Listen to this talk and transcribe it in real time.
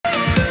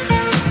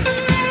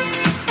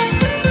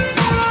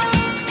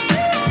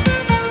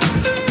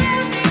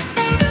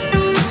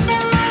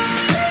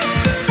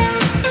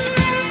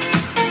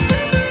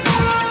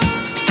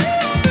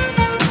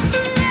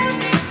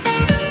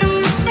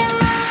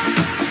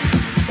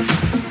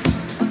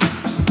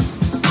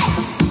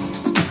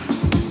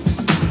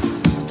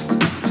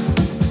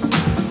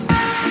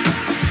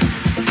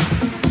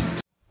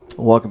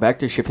Welcome back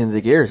to Shifting the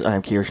Gears.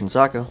 I'm Kiyoshi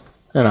Sako.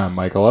 And I'm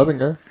Michael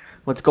Ebinger.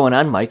 What's going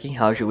on, Mikey?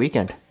 How's your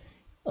weekend?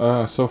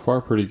 So far,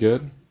 pretty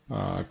good.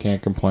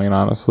 Can't complain,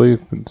 honestly.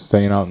 Been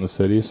staying out in the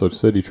city, so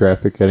city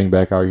traffic getting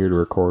back out here to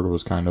record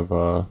was kind of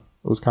a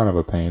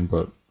pain,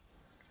 but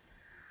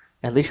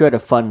At least you had a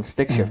fun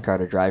stick shift car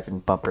to drive in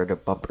bumper to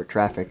bumper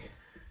traffic.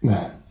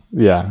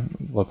 yeah,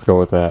 let's go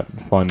with that.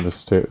 Fun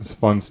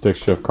stick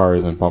shift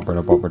cars and bumper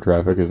to bumper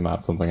traffic is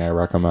not something I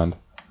recommend.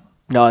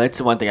 No, that's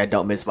the one thing I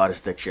don't miss about a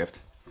stick shift.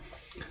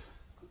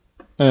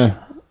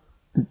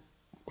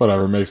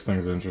 Whatever, makes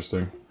things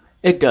interesting.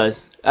 It does.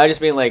 I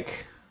just mean I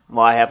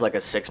have like a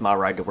 6-mile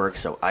ride to work,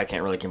 so I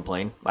can't really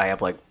complain. I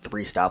have like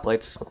 3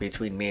 stoplights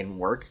between me and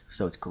work,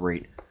 so it's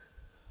great.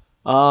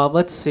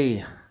 Let's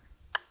see.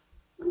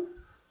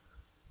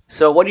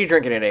 So what are you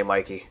drinking today,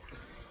 Mikey?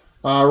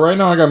 Right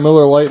now I got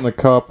Miller Lite in the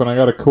cup, and I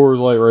got a Coors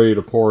Light ready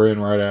to pour in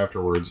right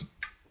afterwards.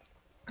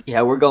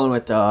 Yeah, we're going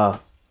with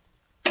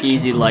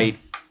easy, light,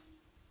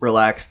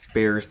 relaxed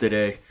beers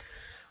today.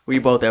 We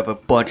both have a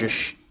bunch of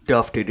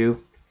stuff to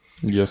do.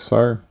 Yes,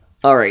 sir.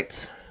 All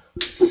right.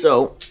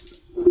 So,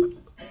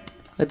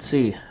 let's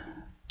see.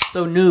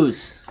 So,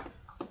 news.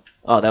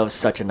 Oh, that was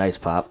such a nice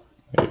pop.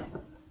 Yeah.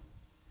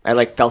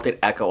 I felt it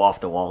echo off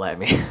the wall at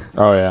me.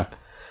 Oh, yeah.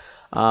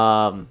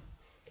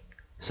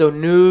 So,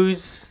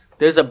 news.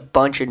 There's a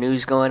bunch of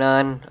news going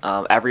on.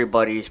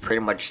 Everybody's pretty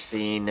much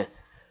seen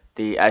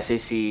the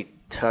SAC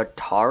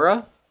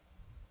Tatara.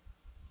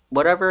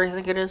 Whatever I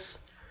think it is.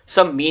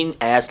 Some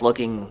mean-ass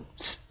looking,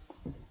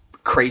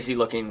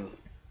 crazy-looking,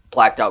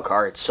 blacked-out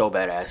car. It's so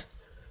badass.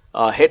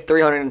 Hit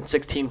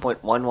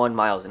 316.11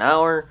 miles an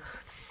hour.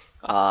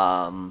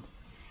 I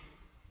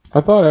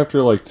thought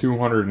after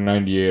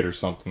 298 or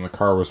something, the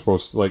car was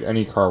supposed to,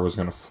 any car was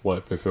going to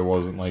flip if it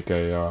wasn't like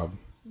a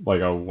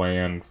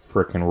land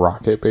frickin'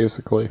 rocket,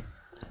 basically.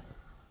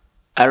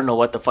 I don't know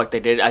what the fuck they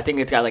did. I think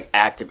it's got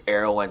active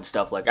aero and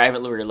stuff. I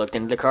haven't really looked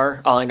into the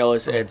car. All I know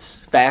is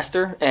it's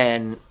faster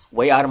and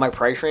way out of my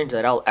price range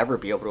that I'll ever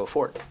be able to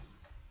afford.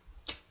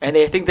 And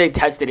I think they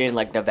tested it in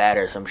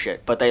Nevada or some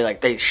shit, but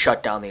they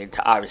shut down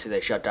obviously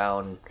they shut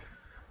down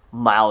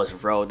Miles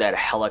Road. They had a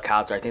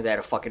helicopter. I think they had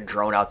a fucking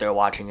drone out there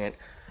watching it.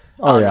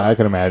 Oh yeah, I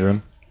can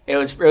imagine. It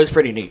was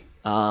pretty neat.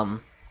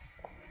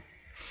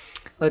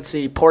 Let's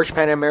see. Porsche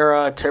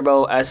Panamera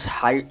Turbo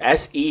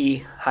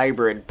SE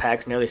Hybrid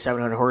packs nearly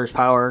 700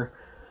 horsepower.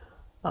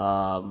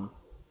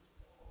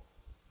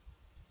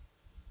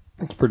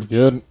 It's pretty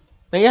good.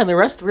 But yeah, and the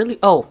rest really...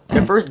 Oh,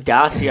 the first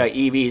Dacia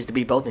EV is to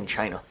be built in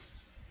China.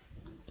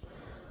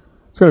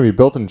 It's going to be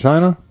built in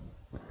China?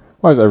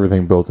 Why is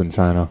everything built in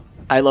China?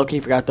 I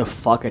low-key forgot the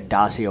fuck a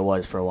Dacia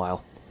was for a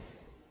while.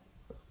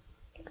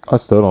 I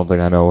still don't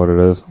think I know what it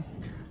is.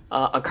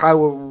 A car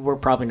we're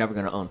probably never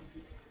going to own.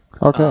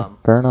 Okay,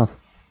 fair enough.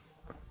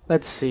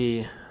 Let's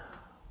see.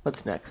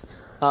 What's next?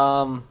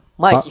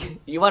 Mike,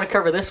 you want to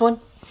cover this one?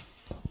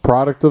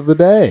 Product of the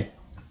day.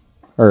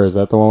 Or is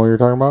that the one we were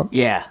talking about?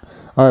 Yeah.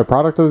 All right,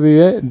 product of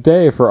the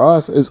day for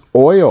us is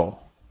oil.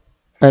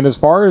 And as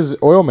far as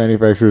oil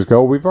manufacturers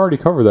go, we've already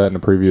covered that in a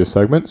previous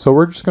segment, so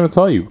we're just going to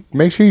tell you,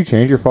 make sure you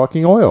change your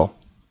fucking oil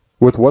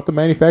with what the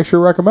manufacturer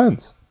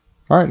recommends.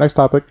 All right, next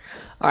topic.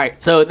 All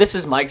right, so this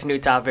is Mike's new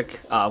topic.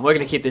 We're going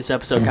to keep this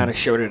episode kind of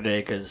shorter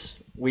today because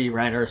we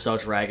ran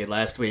ourselves ragged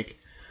last week.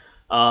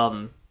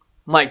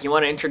 Mike, you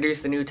want to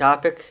introduce the new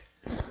topic?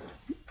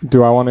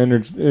 Do I want to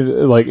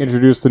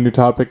introduce the new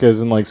topic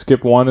as in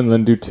skip one and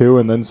then do two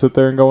and then sit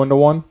there and go into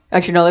one?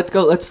 Actually, no.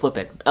 Let's flip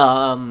it.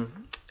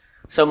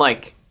 So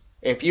Mike,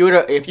 if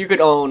you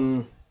could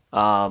own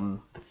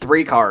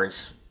 3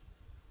 cars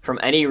from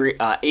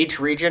each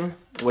region,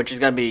 which is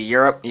going to be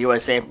Europe,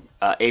 USA,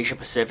 Asia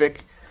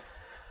Pacific,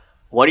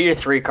 what are your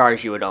 3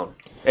 cars you would own?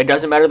 It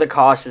doesn't matter the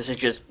cost. This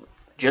is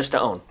just to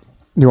own.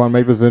 You want to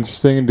make this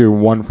interesting and do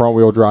 1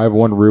 front-wheel drive,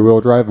 1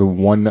 rear-wheel drive, and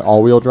 1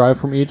 all-wheel drive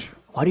from each?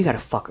 Why do you got to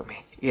fuck with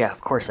me? Yeah,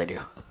 of course I do.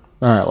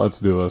 All right, let's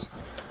do this.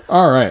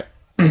 All right.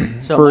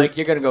 So, Mike,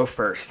 you're going to go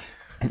first.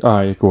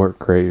 Great.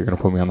 You're going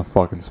to put me on the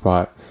fucking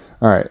spot.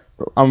 All right.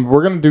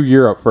 We're going to do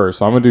Europe first.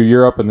 So I'm going to do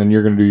Europe, and then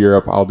you're going to do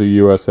Europe. I'll do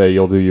USA.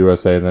 You'll do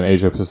USA, and then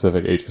Asia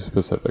Pacific.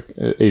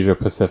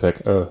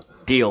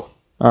 Deal.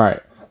 All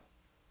right.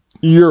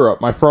 Europe,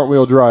 my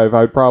front-wheel drive,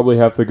 I'd probably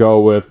have to go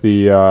with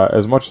the,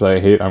 as much as I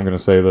hate, I'm going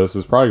to say this,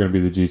 is probably going to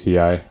be the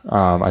GTI.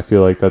 I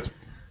feel like that's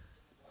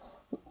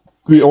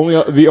the only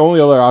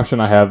other option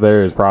I have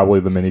there is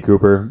probably the Mini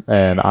Cooper,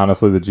 and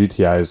honestly, the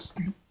GTI is,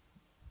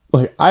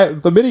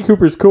 the Mini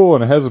Cooper is cool,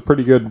 and it has a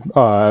pretty good,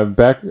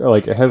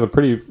 it has a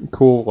pretty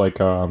cool,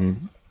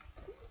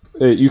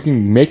 you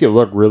can make it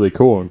look really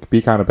cool and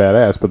be kind of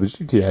badass, but the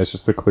GTI is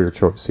just a clear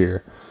choice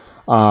here.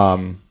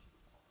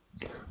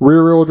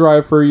 Rear-wheel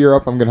drive for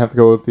Europe, I'm going to have to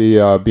go with the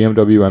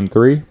BMW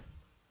M3.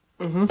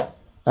 Mm-hmm.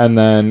 And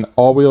then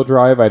all-wheel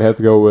drive, I'd have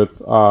to go with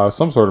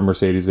some sort of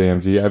Mercedes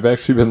AMG. I've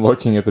actually been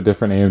looking at the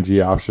different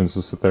AMG options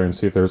to sit there and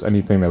see if there's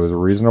anything that was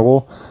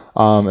reasonable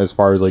as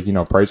far as,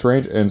 price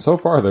range. And so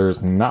far, there's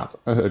not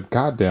a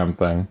goddamn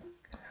thing.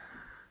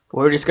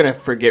 We're just going to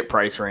forget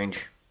price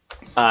range.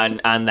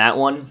 on that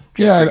one.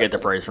 Just Yeah, forget the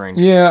price range.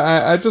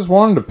 Yeah, I just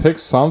wanted to pick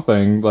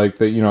something like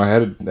that,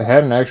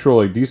 had an actual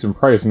like decent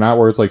price, not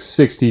where it's like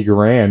 60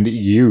 grand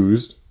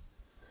used.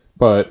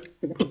 But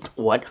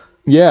What?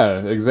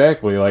 yeah,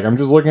 exactly. Like I'm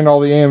just looking at all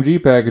the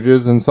AMG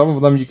packages, and some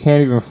of them you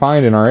can't even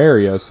find in our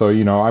area. So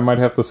I might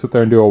have to sit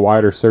there and do a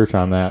wider search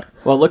on that.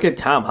 Well, look at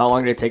Tom. How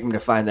long did it take him to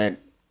find that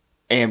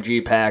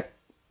AMG pack?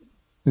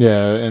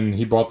 Yeah, and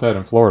he bought that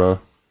in Florida.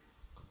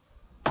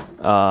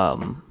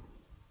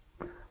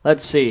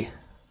 Let's see.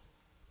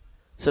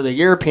 So the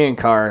European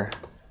car,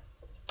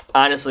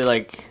 honestly,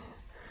 like,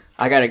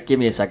 give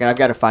me a second. I've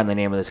got to find the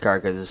name of this car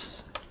because.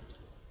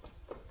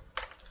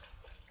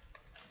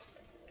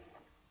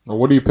 Well,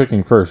 what are you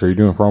picking first? Are you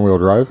doing front wheel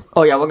drive?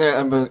 Oh yeah,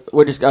 I'm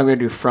gonna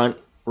do front,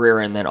 rear,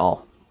 and then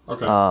all.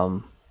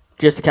 Okay.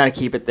 Just to kind of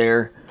keep it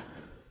there.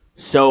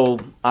 So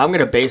I'm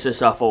gonna base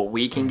this off what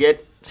we can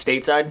get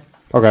stateside.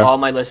 Okay. All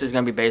my list is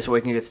gonna be based on what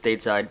we can get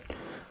stateside.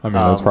 I mean,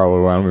 that's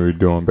probably what I'm going to be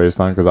doing based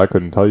on, because I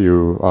couldn't tell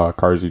you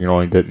cars you can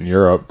only get in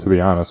Europe, to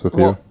be honest with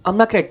you. I'm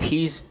not going to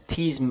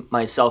tease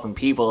myself and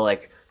people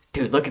like,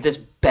 dude, look at this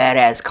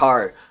badass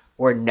car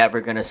we're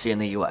never going to see in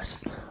the U.S.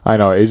 I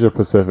know, Asia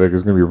Pacific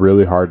is going to be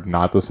really hard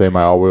not to say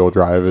my all-wheel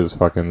drive is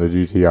fucking the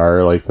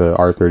GTR, like the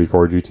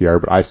R34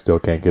 GTR, but I still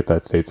can't get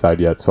that stateside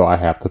yet, so I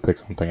have to pick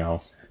something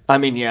else. I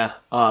mean, yeah.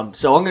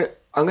 So I'm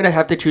gonna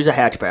have to choose a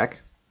hatchback,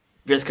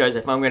 just because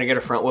if I'm going to get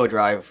a front-wheel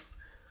drive,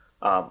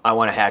 I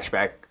want a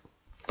hatchback.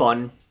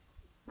 Fun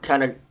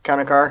kind of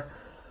car.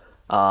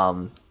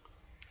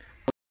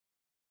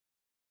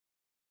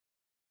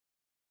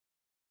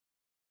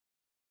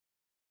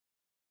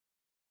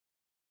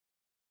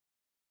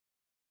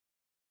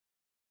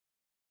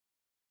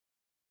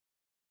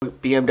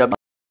 BMW.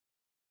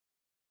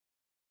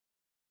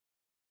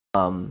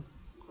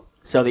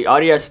 So the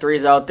Audi S3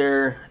 is out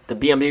there. The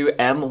BMW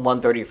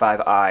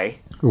M135i.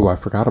 Ooh, I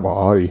forgot about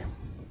Audi.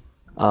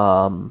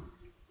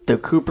 The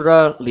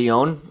Cupra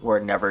Leon we're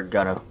never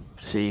gonna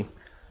see.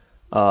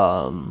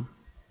 Nope.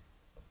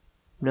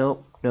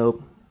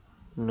 So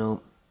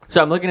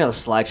I'm looking at a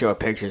slideshow of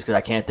pictures because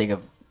I can't think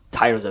of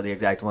titles of the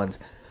exact ones.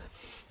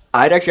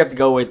 I'd actually have to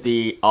go with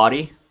the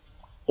Audi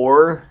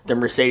or the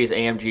Mercedes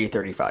AMG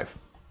 35.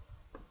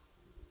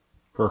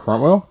 For a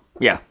front wheel?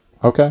 Yeah.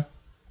 Okay.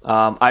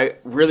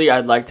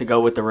 I'd like to go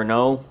with the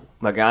Renault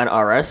Megane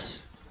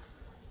RS,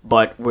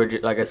 but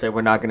like I said,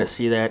 we're not gonna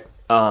see that.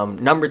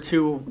 Number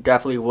 2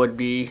 definitely would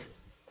be.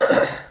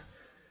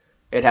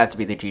 It'd have to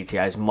be the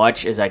GTI. As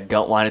much as I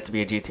don't want it to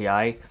be a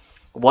GTI,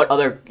 what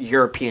other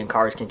European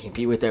cars can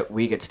compete with it?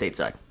 We get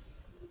stateside.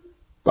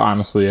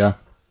 Honestly, yeah.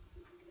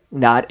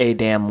 Not a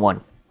damn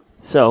one.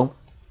 So,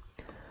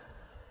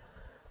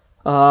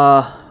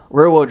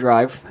 rear-wheel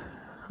drive.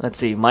 Let's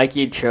see.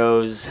 Mikey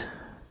chose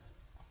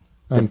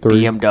the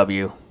M3.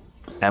 BMW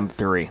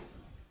M3.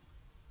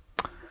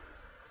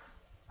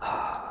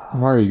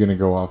 Why are you going to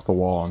go off the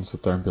wall and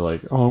sit there and be like,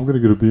 oh, I'm going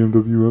to get a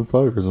BMW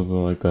M5 or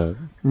something like that?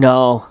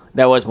 No,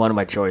 that was one of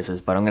my choices,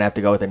 but I'm going to have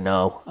to go with a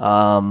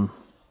no.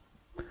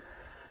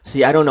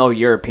 See, I don't know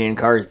European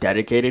cars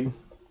dedicated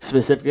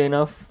specifically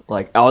enough.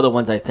 Like, all the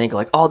ones I think,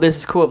 like, oh, this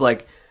is cool. But,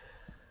 like,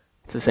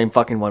 it's the same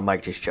fucking one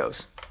Mike just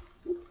chose.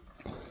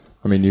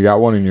 I mean, you got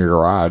one in your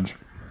garage.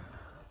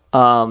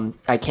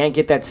 I can't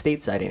get that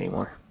stateside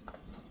anymore.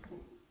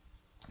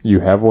 You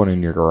have one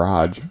in your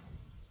garage.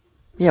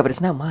 Yeah, but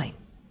it's not mine.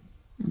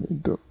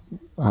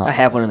 I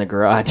have one in the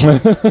garage.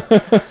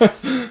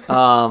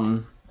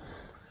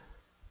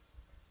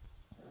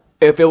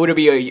 If it would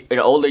be an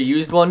older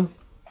used one,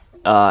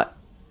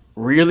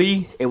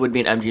 really, it would be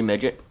an MG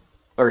Midget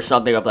or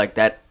something of like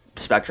that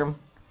spectrum.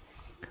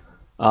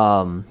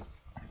 You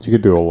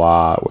could do a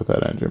lot with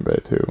that engine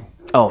bay too.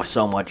 Oh,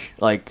 so much.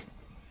 Like,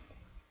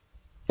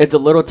 it's a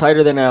little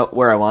tighter than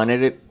where I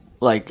wanted it.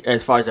 Like,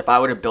 as far as if I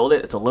were to build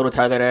it, it's a little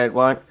tighter than I'd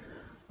want.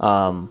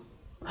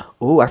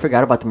 Ooh, I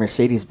forgot about the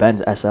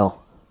Mercedes-Benz SL.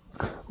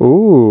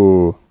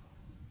 Ooh.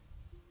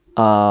 If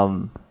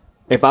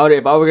I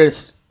were gonna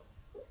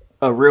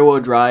a rear-wheel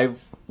drive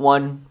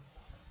one,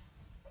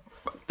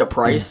 the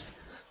price,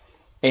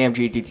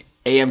 AMG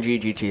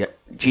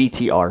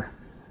GTR.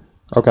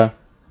 Okay.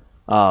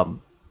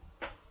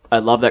 I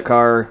love that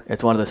car.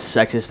 It's one of the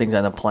sexiest things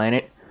on the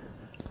planet.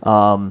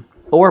 Or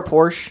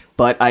Porsche,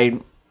 but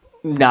I'm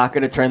not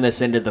gonna turn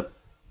this into the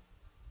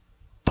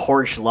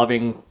Porsche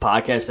loving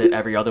podcast that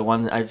every other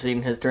one I've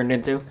seen has turned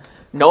into.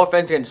 No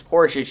offense against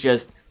Porsche, it's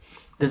just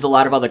there's a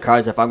lot of other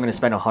cars if I'm going to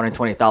spend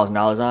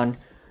 $120,000 on.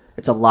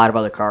 It's a lot of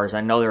other cars.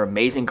 I know they're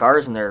amazing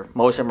cars and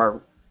most of them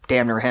are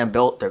damn near hand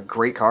built. They're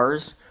great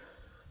cars.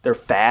 They're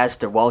fast,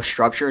 they're well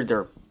structured,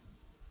 they're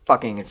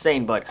fucking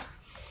insane, but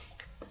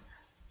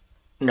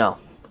no.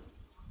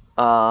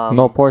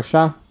 No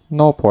Porsche?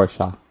 No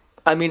Porsche.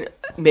 I mean,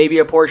 maybe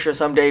a Porsche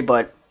someday,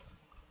 but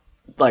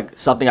like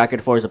something I could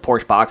afford is a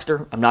Porsche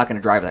Boxster. I'm not going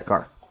to drive that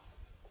car.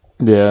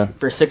 Yeah.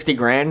 For 60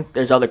 grand,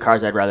 there's other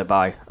cars I'd rather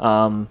buy.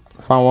 I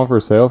found one for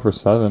sale for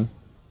 $7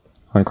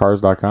 on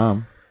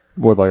cars.com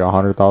with like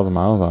 100,000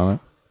 miles on it.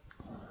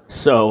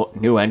 So,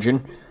 new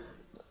engine.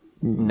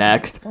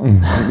 Next.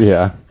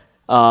 Yeah.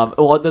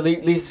 Well, the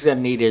least you're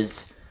gonna need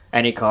is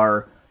any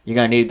car. You're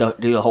gonna need to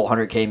do the whole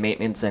 100K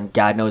maintenance, and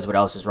God knows what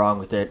else is wrong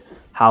with it,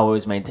 how it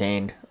was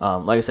maintained.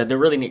 Like I said, they're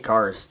really neat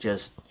cars,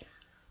 just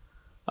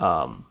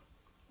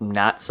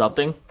not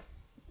something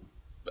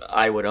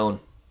I would own.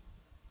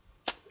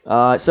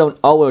 So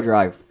all-wheel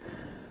drive.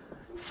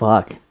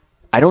 Fuck.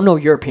 I don't know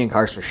European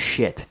cars for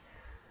shit.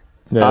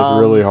 Yeah, it's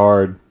really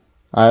hard.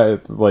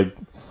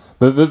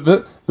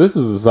 This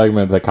is a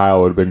segment that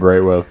Kyle would have been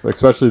great with,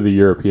 especially the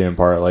European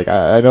part. Like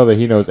I know that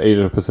he knows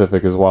Asia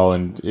Pacific as well,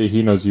 and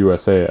he knows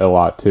USA a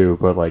lot too.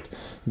 But like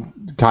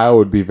Kyle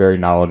would be very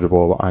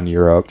knowledgeable on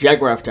Europe.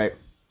 Jaguar F-Type.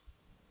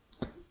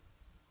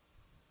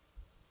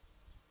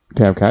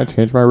 Damn, can I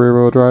change my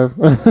rear wheel drive?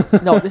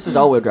 No, this is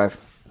all-wheel drive.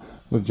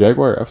 The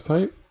Jaguar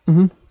F-Type?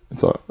 Mm-hmm.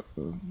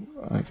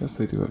 I guess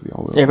they do have the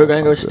all-wheel. If we're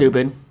gonna go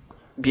stupid,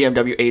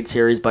 BMW 8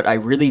 Series, but I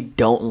really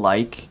don't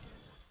like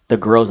the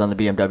grills on the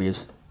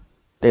BMWs.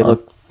 They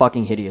look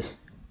fucking hideous.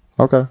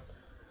 Okay.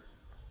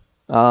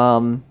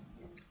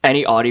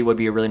 Any Audi would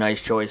be a really nice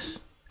choice.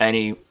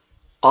 Any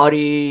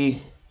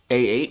Audi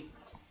A8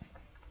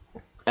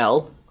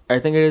 L, I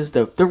think it is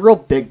the real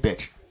big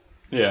bitch.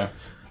 Yeah.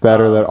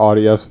 That or that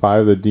Audi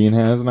S5 that Dean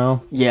has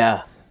now.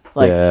 Yeah.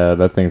 Yeah,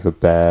 that thing's a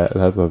bad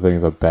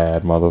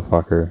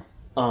motherfucker.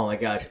 Oh my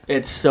god,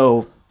 it's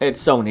so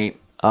neat.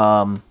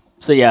 So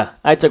yeah,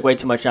 I took way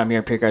too much time here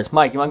in pick cars.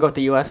 Mike, you want to go with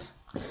the U.S.?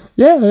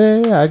 Yeah,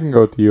 I can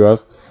go with the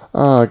U.S.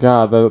 Oh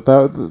god,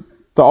 the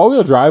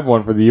all-wheel drive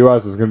one for the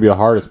U.S. is going to be the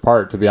hardest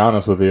part, to be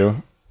honest with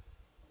you.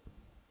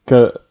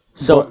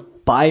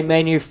 By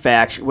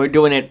manufacture, we're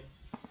doing it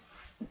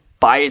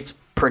by its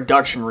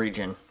production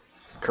region.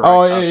 Correct.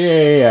 Oh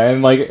yeah,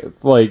 and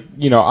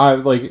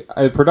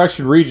a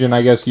production region.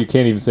 I guess you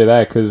can't even say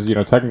that because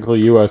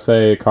technically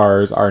USA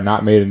cars are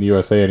not made in the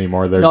USA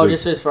anymore. They're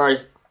just as far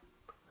as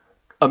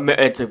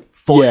it's a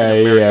Ford.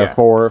 Yeah,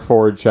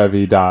 Ford,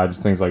 Chevy, Dodge,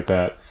 things like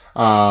that.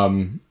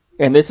 And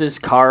this is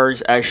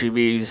cars,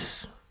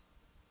 SUVs,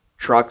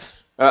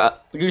 trucks.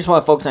 You just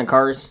want to focus on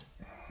cars.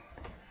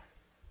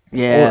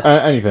 Yeah.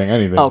 Anything.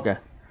 Okay.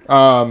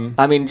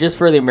 I mean, just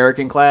for the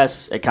American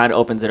class, it kind of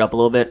opens it up a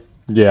little bit.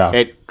 Yeah.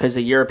 Because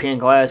the European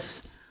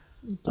class,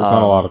 there's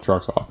not a lot of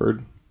trucks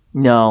offered.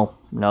 No,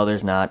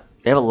 there's not.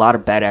 They have a lot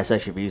of badass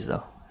SUVs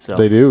though. So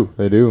They do.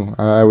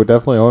 I would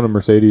definitely own a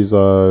Mercedes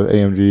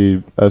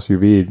AMG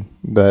SUV.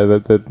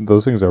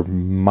 Those things are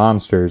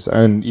monsters,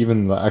 and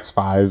even the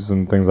X5s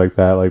and things like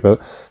that.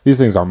 These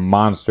things are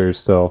monsters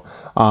still.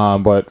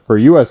 But for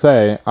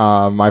USA,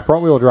 my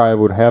front wheel drive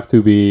would have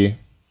to be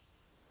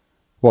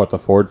the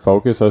Ford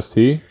Focus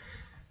ST.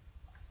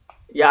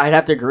 Yeah, I'd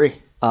have to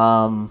agree.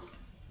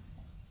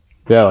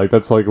 Yeah,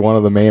 that's one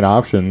of the main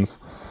options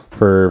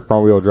for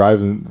front wheel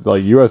drives, and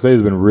USA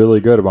has been really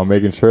good about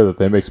making sure that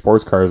they make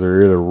sports cars that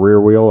are either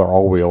rear wheel or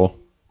all wheel.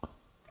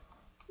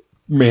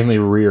 Mainly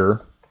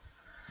rear.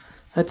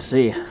 Let's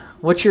see.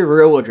 What's your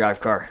rear wheel drive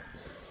car?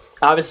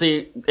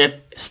 Obviously,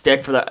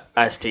 stick for the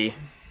ST.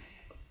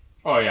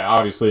 Oh yeah,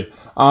 obviously.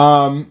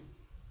 The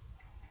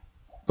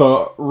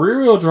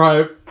rear wheel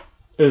drive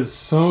is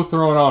so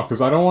thrown off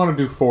because I don't want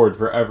to do Ford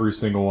for every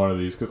single one of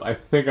these because I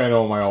think I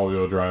know my all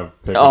wheel drive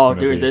pick. Oh,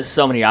 dude, there's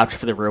so many options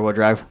for the rear wheel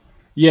drive.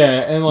 Yeah,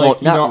 and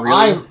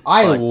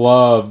I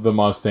love the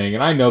Mustang,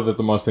 and I know that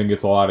the Mustang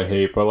gets a lot of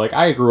hate, but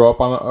I grew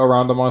up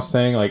around the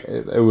Mustang.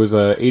 It was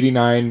a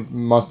 '89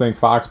 Mustang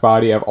Fox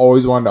body. I've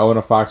always wanted to own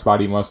a Fox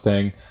body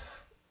Mustang,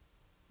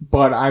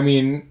 but I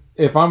mean,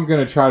 if I'm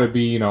gonna try to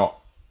be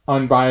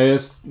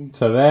unbiased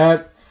to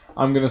that,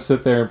 I'm gonna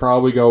sit there and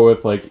probably go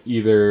with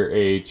either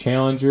a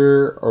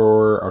Challenger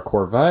or a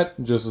Corvette,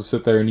 just to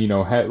sit there and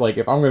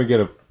if I'm gonna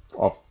get if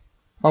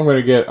I'm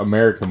gonna get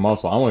American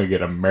muscle, I'm gonna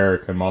get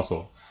American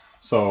muscle.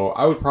 So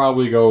I would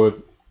probably go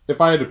with,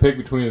 if I had to pick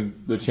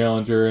between the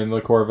Challenger and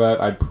the Corvette,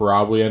 I'd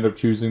probably end up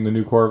choosing the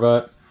new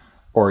Corvette,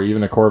 or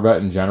even a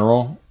Corvette in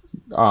general.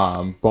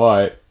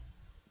 But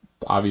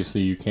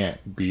obviously you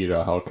can't beat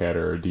a Hellcat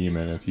or a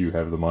Demon if you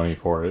have the money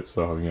for it.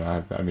 So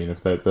I mean,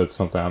 if that's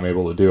something I'm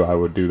able to do, I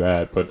would do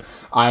that. But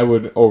I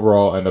would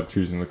overall end up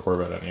choosing the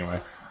Corvette anyway.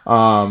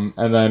 And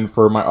then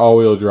for my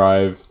all-wheel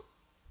drive,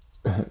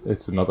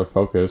 it's another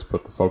Focus,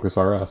 but the Focus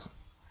RS.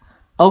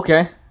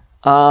 Okay.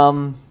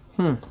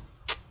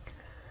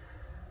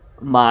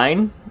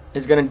 Mine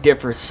is going to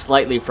differ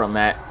slightly from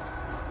that.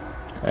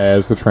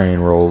 As the train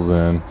rolls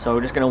in. So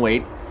we're just going to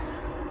wait.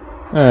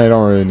 I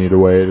don't really need to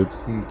wait. It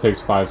takes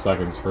 5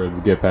 seconds for it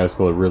to get past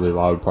the really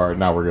loud part.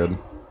 Now we're good.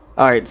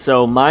 Alright,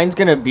 so mine's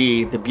going to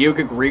be the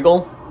Buick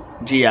Regal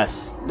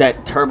GS.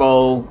 The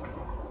turbo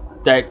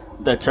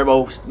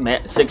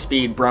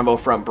 6-speed Brembo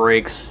front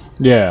brakes.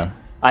 Yeah.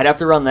 I'd have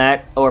to run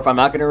that. Or if I'm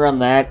not going to run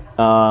that,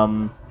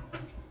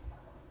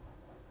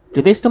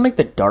 do they still make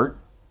the Dart?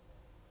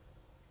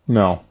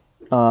 No.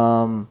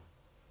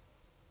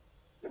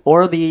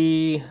 Or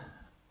the...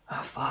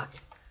 Oh, fuck.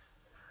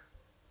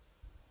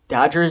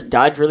 Dodge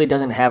really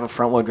doesn't have a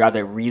front-wheel drive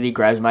that really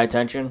grabs my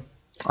attention.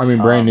 I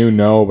mean, brand new,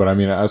 no, but I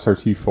mean, an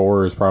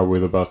SRT4 is probably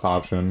the best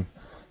option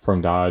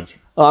from Dodge.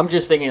 Oh, I'm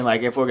just thinking,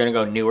 if we're going to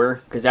go newer,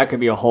 because that could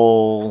be a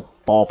whole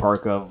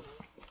ballpark of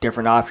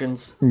different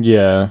options.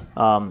 Yeah.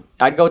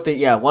 I'd go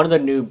with one of the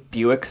new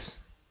Buicks.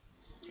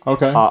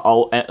 Okay.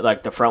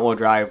 Like the front wheel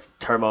drive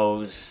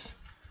turbos.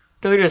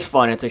 They're just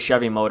fun. It's a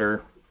Chevy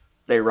motor.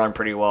 They run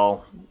pretty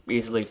well,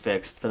 easily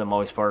fixed for the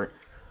most part,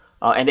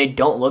 and they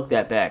don't look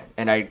that bad.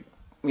 And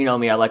you know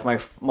me, I like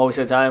most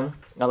of the time.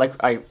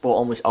 I will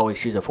almost always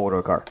choose a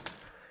four-door car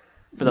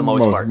for the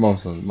most part.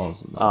 Most of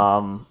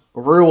them.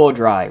 Rear-wheel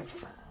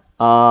drive.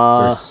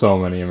 There's so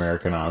many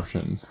American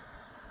options.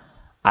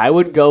 I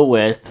would go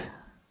with.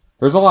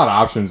 There's a lot of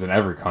options in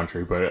every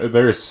country, but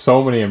there's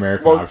so many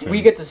American options.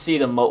 We get to see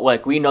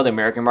we know the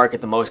American market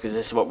the most because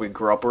this is what we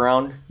grew up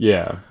around.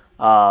 Yeah.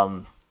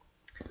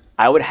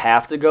 I would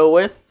have to go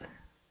with,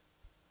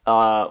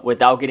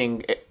 without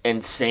getting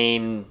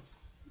insane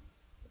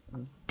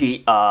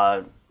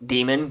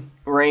Demon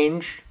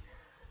range,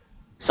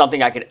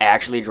 something I could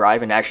actually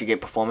drive and actually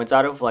get performance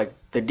out of. Like,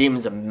 the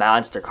Demon's a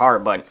monster car,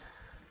 but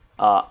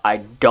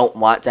I don't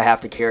want to have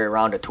to carry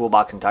around a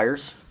toolbox and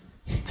tires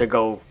to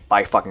go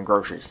buy fucking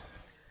groceries.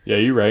 Yeah,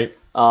 you're right.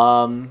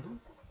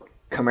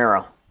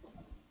 Camaro.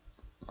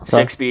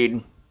 Okay. 6-speed.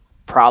 It'd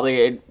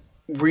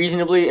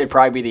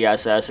probably be the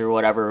SS or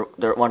whatever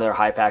one of their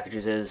high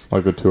packages is.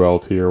 Like the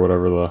 2LT or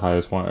whatever the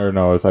highest one. Or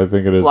no, I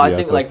think it is the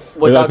SS. I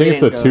think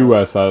it's the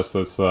 2SS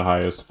that's the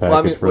highest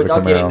package for the Camaro.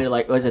 Without getting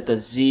into, was it the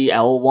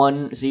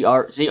ZL1,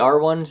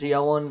 ZR1,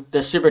 ZL1?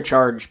 The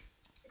supercharged.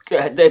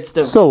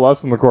 Still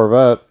less than the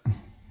Corvette.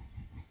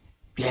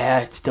 Yeah,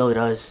 it still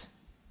does.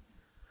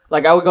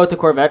 Like, I would go with the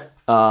Corvette,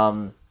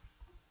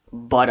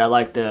 but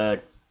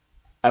I've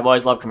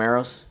always loved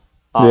Camaros.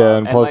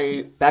 And plus,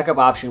 my backup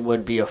option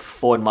would be a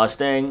Ford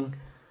Mustang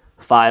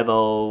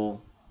 5.0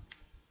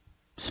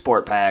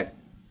 Sport Pack,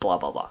 blah,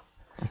 blah, blah.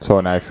 So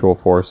an actual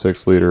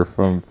 4.6 liter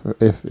from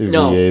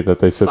V8 that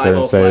they sit there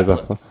and say is a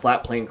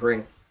flat plane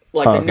ring.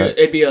 Like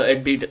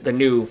it'd be the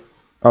new.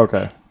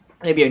 Okay.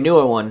 Maybe a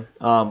newer one,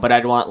 but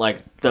I'd want like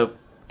the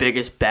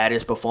biggest,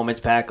 baddest performance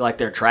pack, like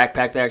their track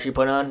pack they actually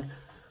put on,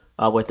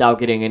 without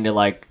getting into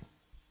like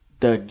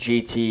the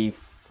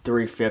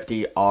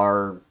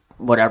GT350R.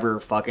 Whatever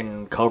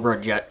fucking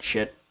Cobra Jet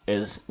shit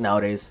is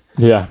nowadays.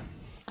 Yeah.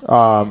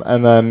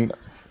 And then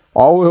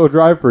all-wheel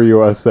drive for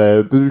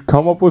USA. Did you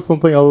come up with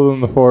something other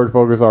than the Ford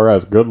Focus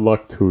RS? Good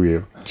luck to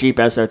you. Jeep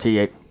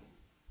SRT8.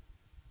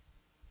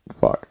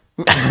 Fuck.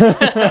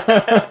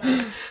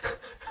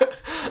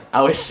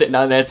 I was sitting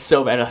on that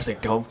so bad. I was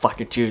like, don't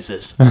fucking choose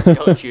this.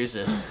 Don't choose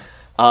this.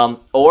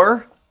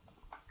 Or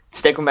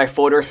stick with my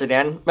four-door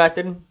sedan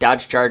method,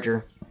 Dodge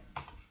Charger.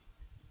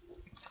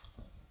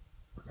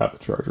 Got the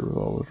Charger with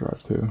all-wheel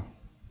drive too.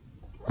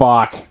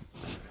 Fuck.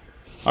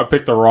 I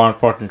picked the wrong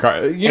fucking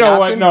car. You know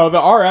what? No, the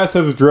RS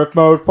has a drift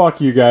mode. Fuck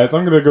you guys.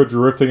 I'm gonna go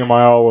drifting in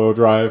my all-wheel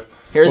drive.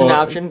 Here's an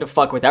option to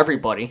fuck with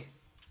everybody.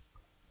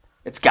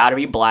 It's got to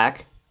be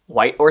black,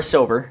 white or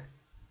silver,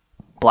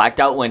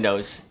 blacked out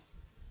windows.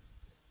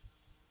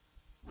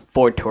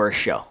 Ford Taurus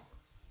Show.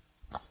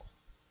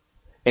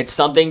 It's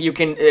something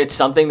It's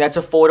something that's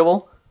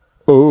affordable.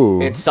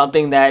 Ooh. It's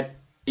something that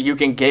you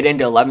can get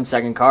into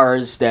 11-second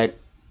cars that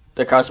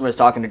the customer is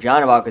talking to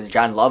John about because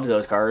John loves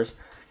those cars.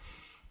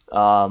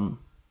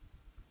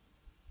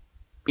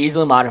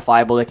 Easily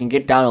modifiable. They can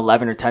get down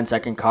 11 or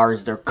 10-second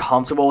cars. They're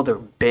comfortable. They're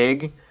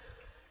big,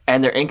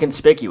 and they're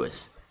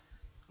inconspicuous.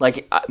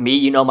 Like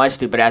me, my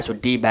stupid ass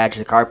would debadge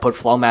the car, put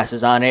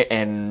Flowmasters on it,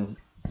 and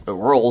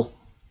roll,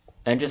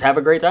 and just have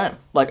a great time.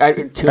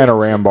 And a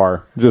ram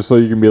bar, just so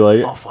you can be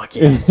like, oh fuck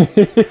yeah,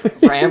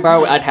 ram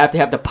bar. I'd have to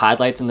have the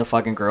pod lights in the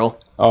fucking grill.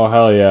 Oh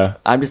hell yeah.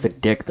 I'm just a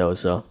dick though,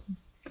 so.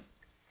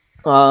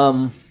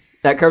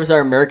 That covers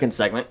our American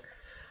segment.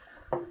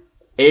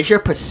 Asia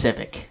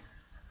Pacific.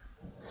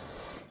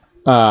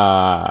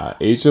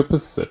 Asia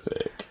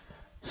Pacific.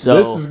 So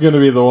this is going to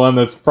be the one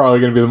that's probably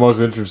going to be the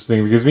most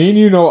interesting because me and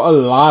you know a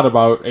lot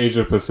about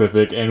Asia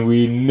Pacific and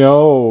we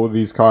know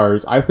these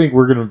cars. I think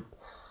we're going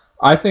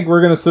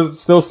to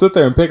still sit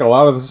there and pick a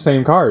lot of the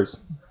same cars.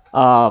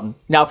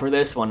 Now for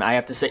this one, I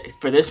have to say,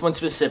 for this one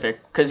specific,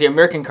 because the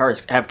American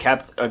cars have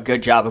kept a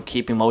good job of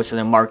keeping most of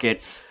the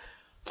market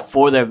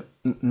for the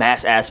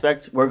mass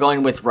aspect. We're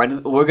going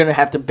to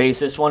have to base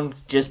this one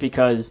just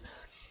because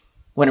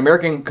when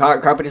American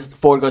car companies,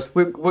 Ford goes,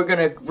 we're going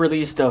to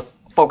release the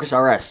Focus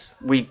RS.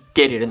 We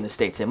get it in the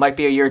States. It might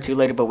be a year or two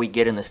later, but we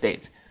get it in the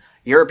States.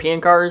 European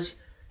cars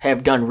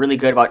have done really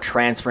good about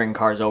transferring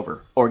cars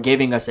over or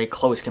giving us a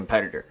close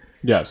competitor.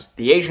 Yes.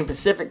 The Asian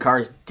Pacific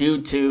cars,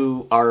 due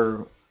to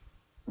our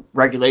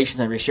regulations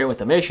and restraint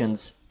with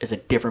emissions, is a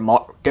different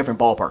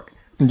ballpark.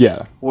 Yeah.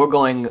 We're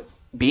going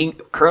being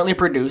currently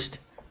produced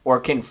or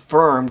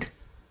confirmed.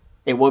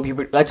 It will be.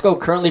 Let's go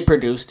currently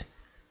produced,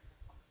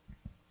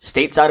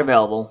 stateside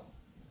available,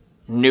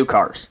 new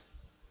cars.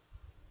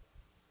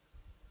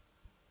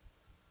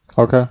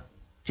 Okay.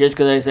 Just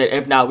because I said,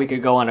 if not, we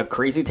could go on a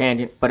crazy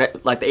tangent.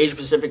 But like the Asia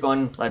Pacific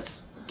one,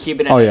 let's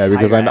keep it. Oh yeah,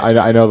 because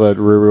I know that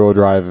rear-wheel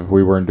drive. If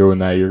we weren't doing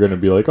that, you're going to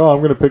be like, oh, I'm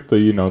going to pick the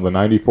the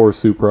 '94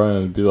 Supra,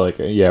 and be like,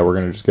 yeah, we're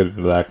going to just get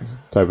into that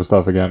type of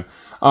stuff again.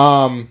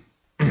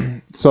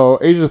 So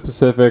Asia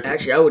Pacific.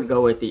 Actually, I would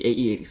go with the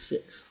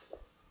AE86.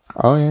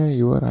 Oh, yeah,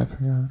 you would. I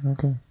forgot.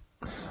 Okay.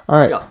 All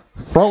right. Go.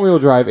 Front-wheel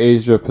drive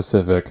Asia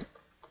Pacific.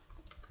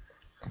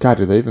 God,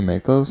 do they even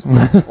make those?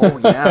 Oh,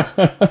 yeah.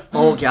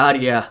 Oh,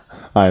 God, yeah.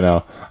 I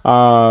know.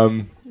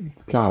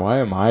 God, why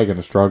am I going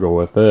to struggle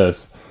with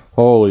this?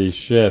 Holy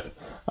shit.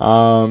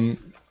 What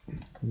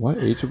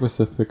Asia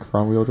Pacific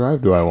front-wheel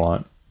drive do I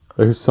want?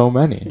 There's so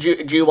many.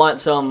 Do you want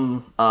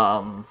some...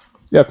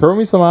 Yeah, throw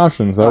me some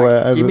options. That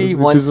Alright, way, give me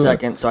 1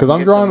 second so I because can I'm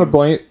get drawing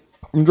some-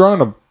 I'm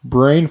drawing a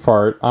brain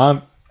fart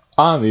on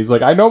these.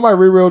 Like, I know my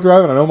rear-wheel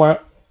drive and I know my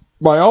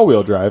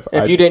all-wheel drive.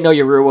 If you didn't know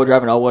your rear-wheel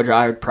drive and all-wheel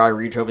drive, I would probably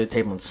reach over the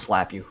table and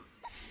slap you.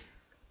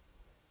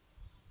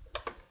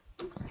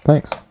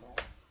 Thanks.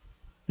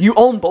 You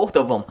own both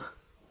of them.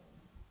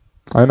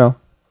 I know.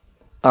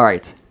 All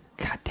right.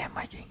 Goddamn,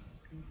 Mikey.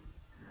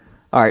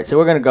 All right, so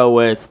we're gonna go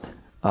with.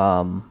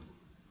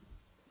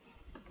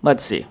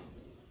 Let's see.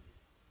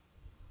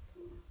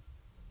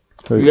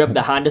 You have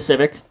the Honda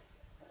Civic.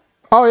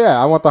 Oh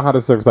yeah, I want the Honda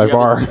Civic Type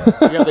R. You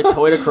have the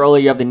Toyota Corolla.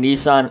 You have the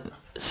Nissan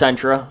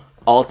Sentra,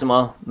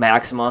 Altima,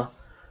 Maxima.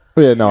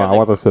 Yeah, no, I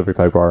want the Civic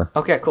Type R.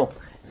 Okay, cool.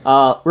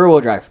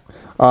 Rear-wheel drive.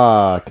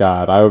 God,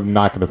 I'm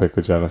not gonna pick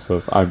the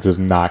Genesis. I'm just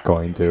not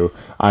going to.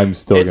 I'm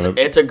still gonna.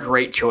 It's a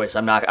great choice.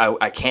 I'm not.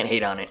 I can't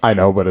hate on it. I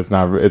know, but it's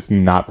not. It's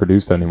not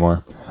produced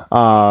anymore.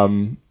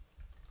 I'm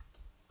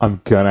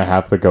gonna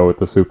have to go with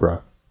the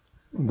Supra,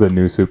 the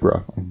new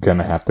Supra. I'm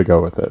gonna have to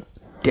go with it.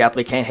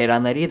 Definitely can't hate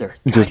on that either.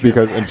 Just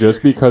because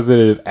it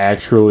is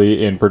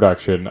actually in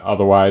production.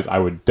 Otherwise, I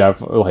would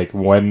definitely, like,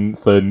 when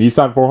the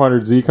Nissan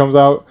 400Z comes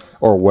out,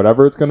 or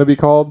whatever it's going to be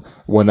called,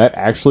 when that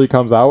actually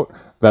comes out,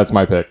 that's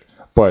my pick.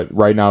 But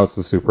right now it's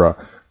the Supra.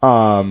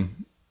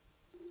 And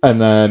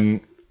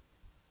then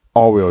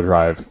all-wheel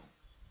drive.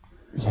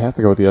 You have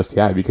to go with the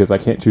STI because I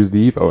can't choose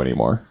the Evo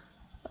anymore.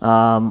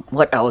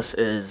 What else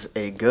is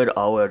a good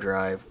all-wheel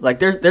drive? Like,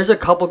 there's a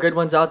couple good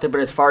ones out there, but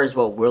as far as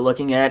what we're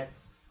looking at,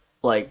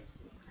 like,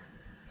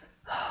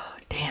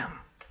 damn.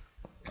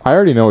 I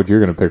already know what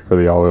you're going to pick for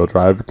the all-wheel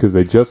drive because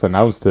they just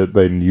announced it.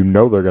 You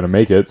know they're going to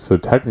make it, so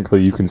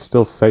technically you can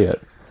still say it.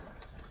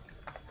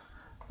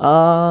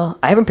 I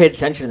haven't paid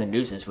attention to the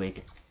news this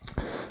week.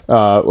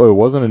 Well, it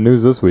wasn't a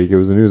news this week. It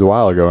was a news a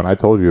while ago, and I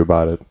told you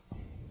about it.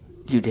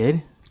 You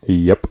did?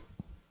 Yep.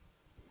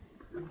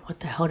 What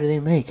the hell do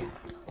they make?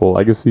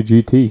 Legacy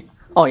GT.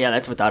 Oh yeah,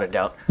 that's without a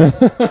doubt.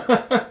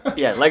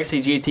 Yeah,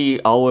 Legacy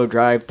GT all-wheel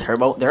drive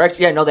turbo. They're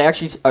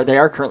actually they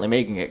are currently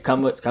making it.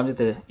 Comes with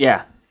the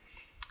yeah.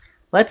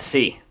 Let's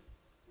see.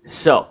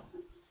 So,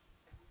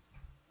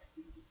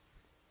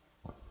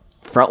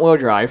 front-wheel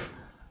drive,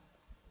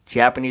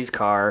 Japanese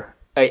car,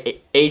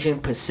 Asian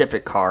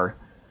Pacific car,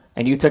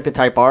 and you took the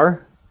Type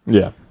R?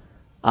 Yeah.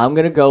 I'm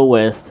going to go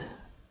with,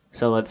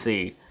 so let's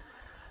see.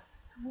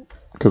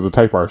 Because the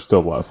Type R is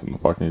still less than the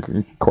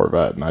fucking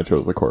Corvette, and I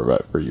chose the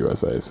Corvette for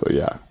USA, so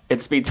yeah.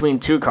 It's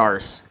between two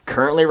cars.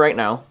 Currently, right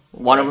now,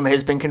 one of them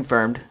has been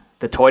confirmed,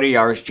 the Toyota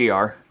Yaris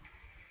GR.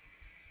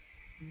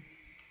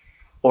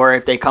 Or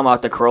if they come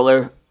out the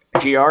Corolla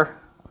GR,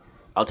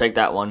 I'll take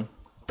that one.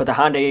 But the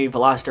Hyundai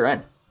Veloster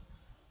N.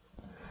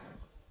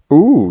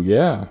 Ooh,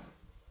 yeah.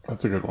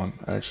 That's a good one.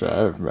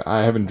 Actually,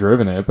 I haven't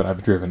driven it, but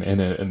I've driven in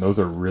it, and those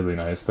are really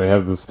nice. They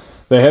have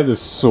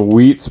this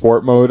sweet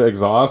sport mode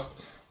exhaust,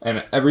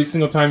 and every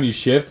single time you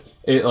shift,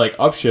 it like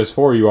upshifts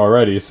for you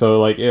already.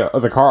 So like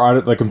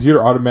the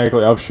computer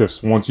automatically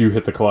upshifts once you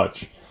hit the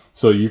clutch,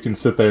 so you can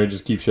sit there and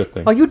just keep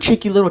shifting. Oh, you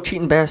cheeky little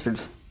cheating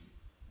bastards!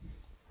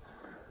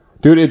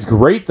 Dude, it's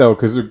great though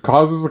because it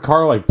causes the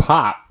car like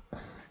pop.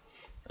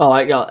 Oh,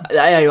 I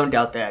don't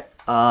doubt that.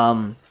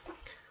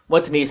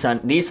 What's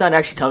Nissan? Nissan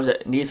actually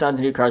Nissan's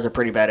new cars are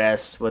pretty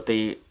badass. With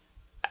the,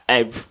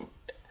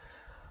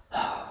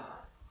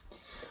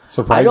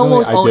 Surprisingly, I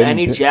don't own didn't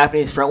any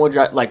Japanese front wheel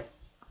drive like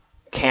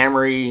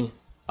Camry,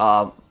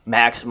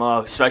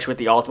 Maxima, especially with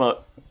the Altima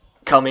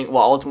coming.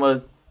 Well,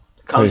 Altima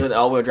comes with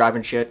all-wheel drive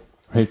and shit.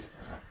 Right.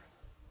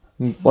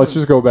 Let's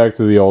just go back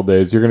to the old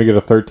days. You're gonna get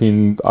a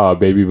 13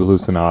 baby blue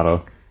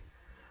Sonata.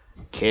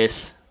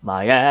 Kiss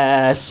my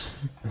ass.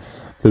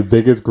 The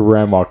biggest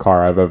grandma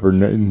car I've ever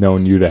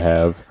known you to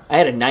have. I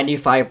had a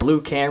 95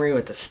 blue Camry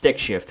with a stick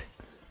shift.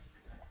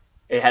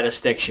 It had a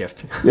stick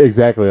shift.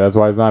 Exactly. That's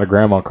why it's not a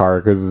grandma car,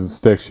 because it's a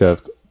stick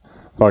shift.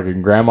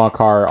 Fucking grandma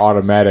car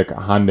automatic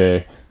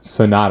Hyundai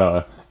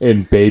Sonata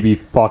in baby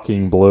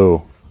fucking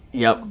blue.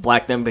 Yep,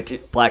 black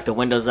the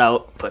windows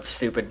out, put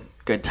stupid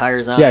good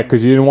tires on. Yeah,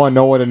 because you didn't want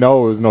no one to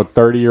know it was no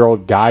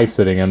 30-year-old guy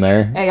sitting in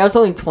there. Hey, I was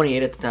only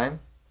 28 at the time.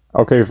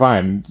 Okay,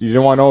 fine. You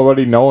didn't want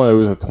nobody knowing it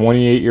was a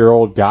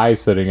 28-year-old guy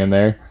sitting in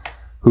there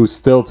who's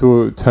still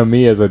to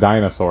me as a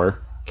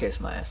dinosaur. Kiss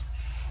my ass.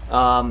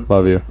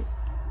 Love you.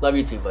 Love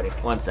you too, buddy.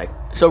 1 sec.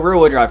 So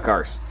rear-wheel drive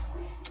cars.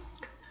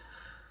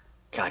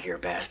 God, you're a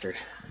bastard.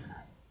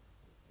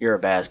 You're a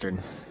bastard.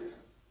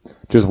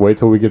 Just wait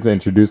till we get to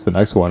introduce the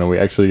next one and we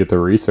actually get to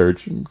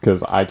research,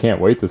 because I can't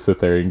wait to sit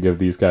there and give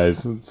these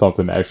guys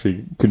something to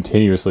actually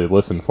continuously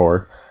listen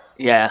for.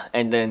 Yeah,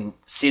 and then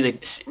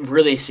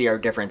really see our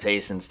different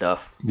tastes and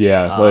stuff.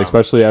 Yeah, like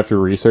especially after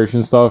research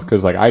and stuff,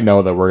 because like I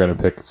know that we're gonna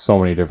pick so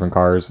many different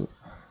cars.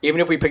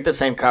 Even if we pick the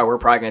same car, we're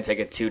probably gonna take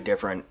it 2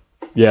 different.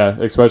 Yeah,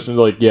 especially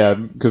like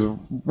because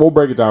we'll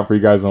break it down for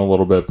you guys in a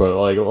little bit, but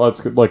like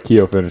let's let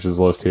Keo finish his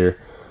list here.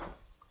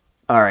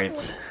 All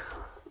right.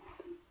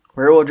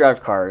 Rear-wheel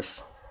drive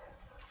cars.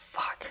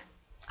 Fuck.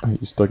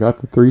 You still got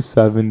the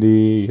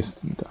 370.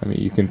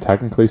 You can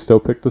technically still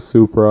pick the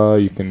Supra.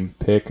 You can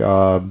pick.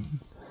 I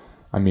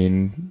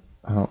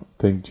don't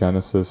think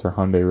Genesis or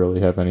Hyundai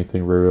really have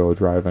anything rear-wheel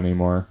drive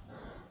anymore.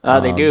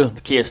 They do.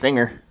 The Kia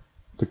Stinger.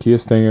 The Kia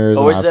Stinger is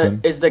an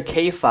option. Is the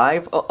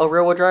K5 a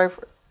rear-wheel drive?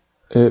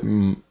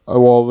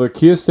 Well, the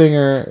Kia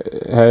Stinger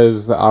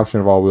has the option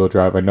of all-wheel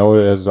drive. I know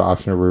it has the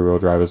option of rear-wheel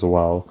drive as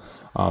well.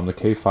 The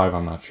K5,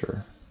 I'm not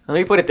sure. Let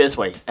me put it this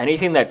way.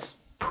 Anything that's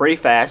pretty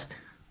fast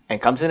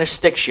and comes in a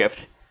stick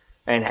shift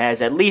and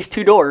has at least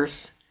 2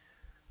 doors,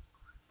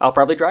 I'll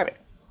probably drive it.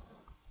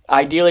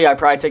 Ideally, I'd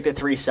probably take the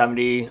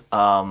 370.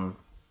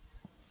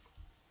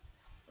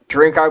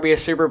 Dream car would be a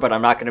Subaru, but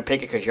I'm not going to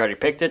pick it because you already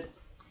picked it.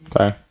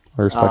 Okay,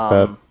 I respect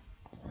that.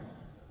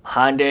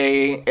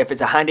 Hyundai, if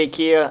it's a Hyundai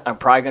Kia, I'm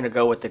probably going to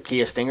go with the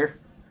Kia Stinger.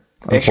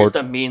 It's just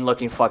a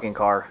mean-looking fucking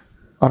car.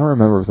 I don't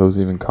remember if those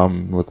even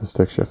come with the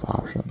stick shift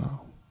option, though.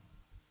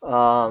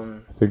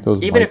 I think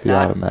those even might if be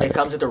not, automatic. it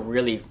comes with a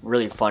really,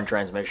 really fun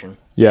transmission.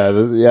 Yeah.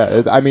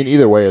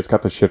 Either way, it's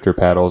got the shifter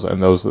paddles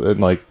and those. And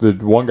like the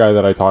one guy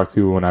that I talked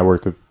to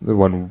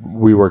when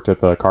we worked at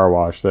the car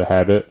wash that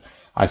had it,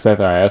 I sat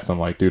there. I asked him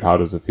like, dude, how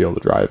does it feel to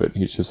drive it? And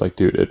he's just like,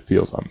 dude, it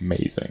feels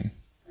amazing.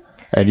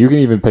 And you can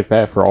even pick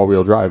that for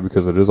all-wheel drive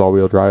because it is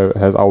all-wheel drive. It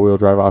has all-wheel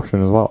drive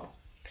option as well.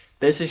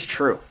 This is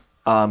true.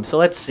 So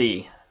let's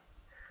see.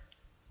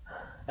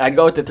 I'd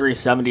go with the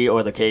 370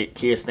 or the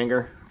Kia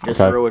Stinger, just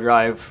for rear-wheel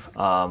drive.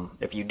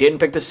 If you didn't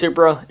pick the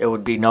Supra, it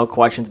would be no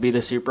questions be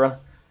the Supra.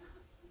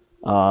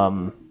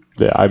 Yeah,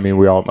 I mean,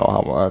 we all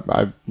know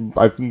how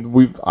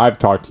I've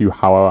talked to you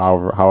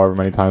however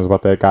many times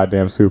about that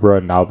goddamn Supra,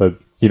 and now that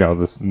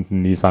this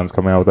Nissan's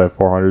coming out with that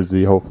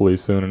 400Z hopefully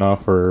soon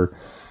enough or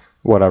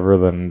whatever,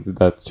 then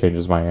that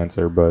changes my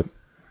answer. But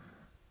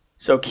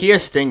so Kia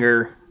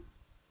Stinger,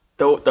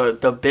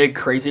 the big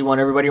crazy one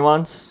everybody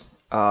wants.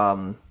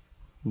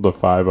 The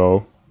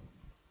 5.0.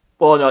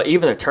 Well, no,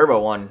 even the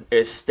turbo one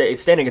is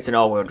stating it's an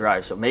all-wheel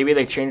drive. So maybe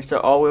they changed to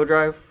all-wheel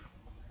drive.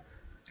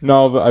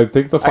 No, I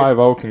think the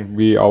 5.0 can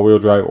be all-wheel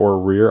drive or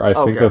rear. I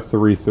think the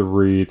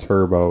 3.3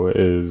 turbo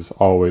is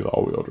always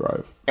all-wheel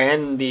drive.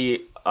 And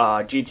the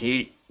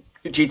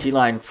GT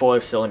line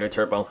 4-cylinder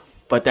turbo,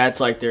 but that's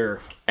like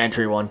their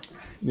entry one.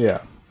 Yeah.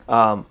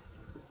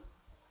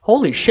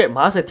 Holy shit,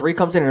 Mazda 3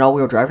 comes in an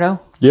all-wheel drive now?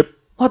 Yep.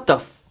 What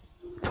the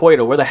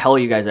Toyota, where the hell are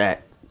you guys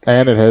at?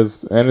 And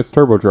it's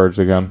turbocharged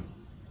again.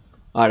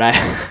 Alright,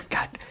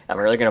 God, I'm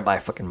really gonna buy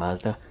a fucking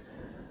Mazda.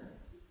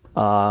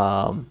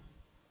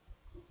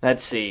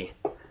 Let's see.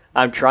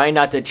 I'm trying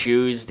not to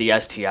choose the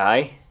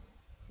STI.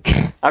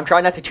 I'm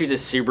trying not to choose a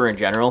Subaru in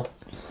general.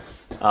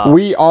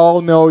 We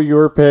all know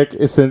your pick,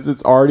 since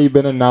it's already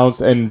been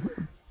announced and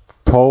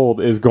told,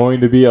 is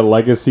going to be a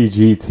Legacy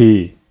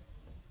GT.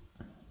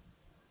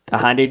 A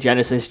Hyundai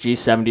Genesis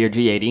G70 or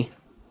G80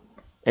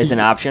 is an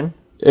option.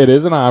 It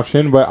is an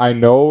option, but I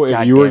know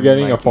if you were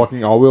getting a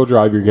fucking all-wheel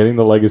drive, you're getting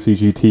the Legacy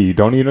GT. You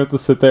don't even have to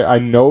sit there. I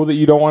know that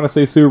you don't want to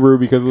say Subaru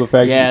because of the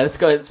fact. Yeah,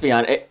 let's be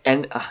honest.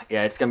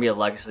 It's gonna be a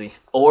Legacy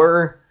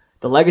or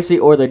the Legacy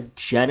or the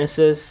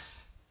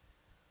Genesis.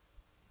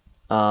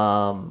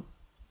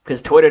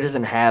 Because Toyota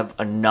doesn't have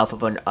enough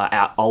of an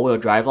all-wheel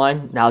drive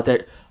line. Now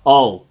that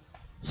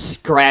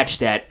scratch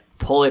that,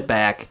 pull it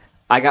back.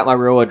 I got my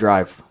rear-wheel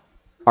drive,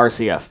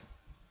 RCF.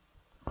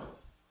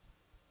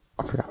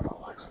 I forgot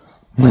about Lexus.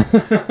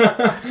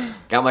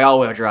 Got my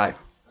all-wheel drive.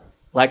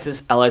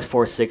 Lexus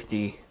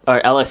LS460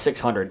 or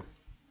LS600.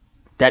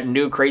 That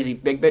new crazy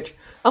big bitch.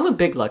 I'm a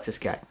big Lexus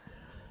guy.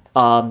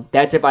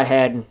 That's if I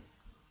had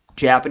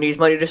Japanese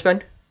money to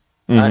spend,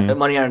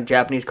 money on a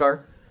Japanese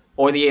car,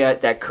 or the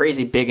that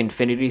crazy big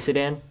Infiniti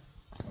sedan.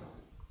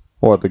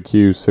 What, the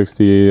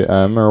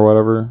Q60M or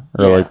whatever,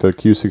 or like the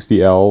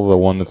Q60L, the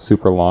one that's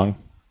super long.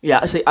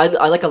 Yeah, see, I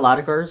like a lot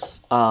of cars.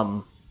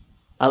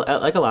 I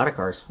like a lot of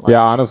cars.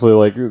 Yeah, honestly,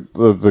 like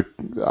the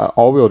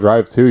all-wheel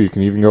drive too. You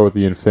can even go with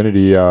the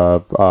Infiniti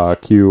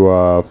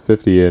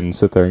Q50 and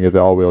sit there and get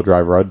the all-wheel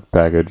drive red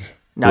package,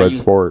 red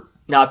Sport.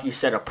 Now, if you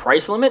set a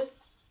price limit,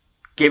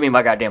 give me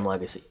my goddamn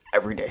Legacy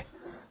every day.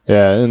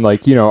 Yeah, and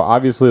like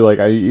obviously, like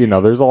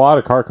there's a lot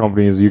of car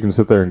companies you can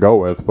sit there and go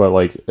with, but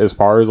like as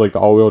far as like the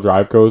all-wheel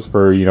drive goes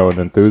for an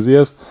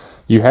enthusiast,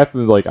 you have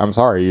to I'm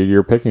sorry,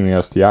 you're picking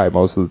the STI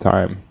most of the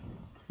time.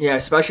 Yeah,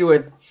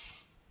 especially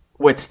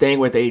with staying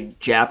with a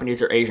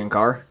Japanese or Asian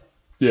car.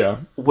 Yeah.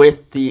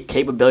 With the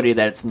capability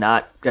that it's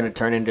not going to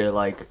turn into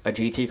like a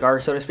GT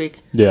car, so to speak.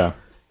 Yeah.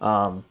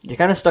 You're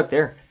kind of stuck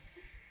there.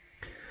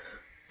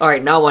 All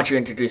right, now I want you to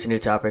introduce a new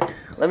topic.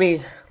 Let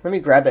me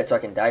grab that so I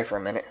can die for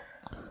a minute.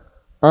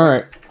 All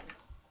right.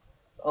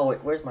 Oh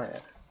wait, where's my?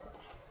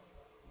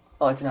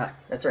 Oh, it's not.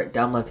 That's right.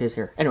 Dom left his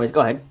here. Anyways,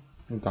 go ahead.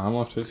 Dom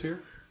left his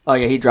here? Oh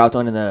yeah, he dropped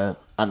one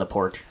on the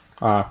porch.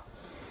 How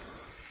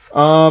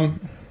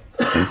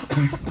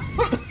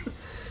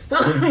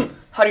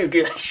How do you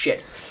do that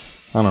shit?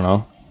 I don't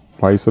know.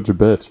 Why are you such a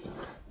bitch?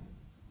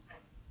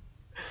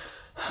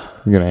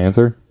 You gonna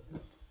answer?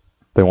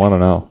 They want to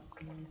know.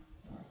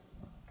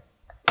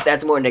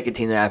 That's more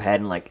nicotine than I've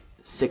had in like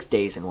 6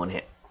 days in one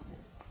hit.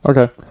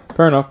 Okay,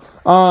 fair enough.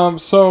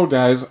 So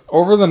guys,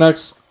 over the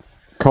next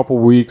couple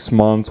weeks,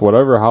 months,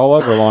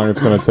 however long it's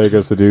going to take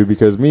us to do,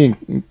 because me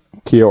and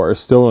Keo are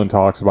still in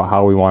talks about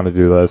how we want to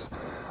do this.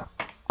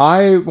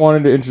 I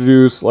wanted to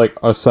introduce like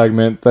a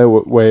segment that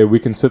way we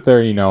can sit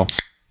there,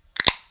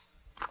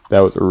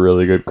 that was a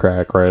really good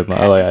crack, right?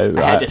 I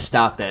had to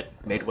stop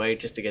that midway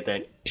just to get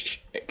that.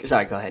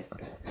 Sorry, go ahead.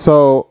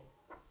 So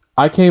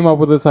I came up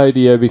with this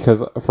idea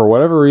because for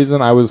whatever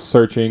reason I was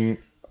searching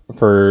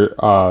for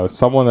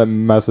someone that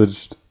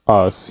messaged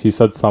us. He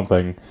said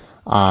something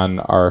on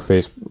our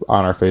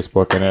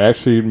Facebook, and it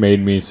actually made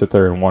me sit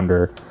there and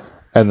wonder.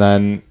 And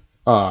then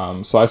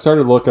so I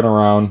started looking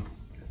around,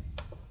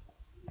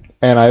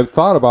 and I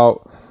thought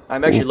about.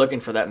 I'm actually looking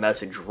for that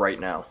message right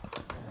now.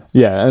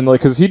 Yeah, and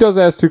because he does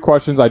ask 2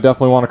 questions, I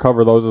definitely want to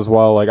cover those as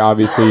well. Like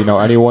obviously,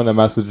 anyone that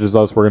messages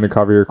us, we're going to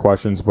cover your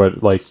questions.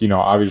 But like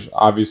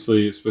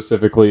obviously,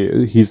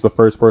 specifically, he's the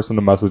first person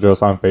to message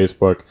us on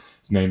Facebook.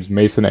 His name's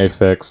Mason A.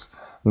 Fix.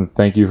 And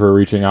thank you for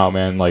reaching out,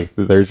 man. Like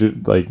there's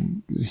like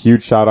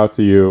huge shout out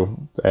to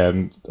you.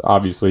 And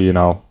obviously,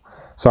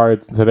 sorry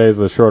today's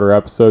a shorter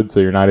episode, so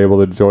you're not able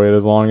to enjoy it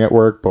as long at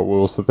work, but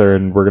we'll sit there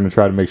and we're going to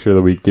try to make sure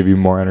that we give you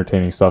more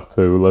entertaining stuff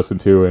to listen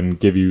to and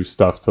give you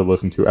stuff to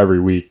listen to every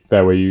week.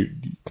 That way you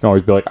can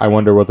always be like, I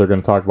wonder what they're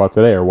going to talk about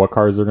today or what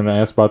cars they're going to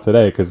ask about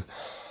today, because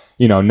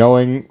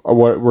knowing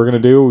what we're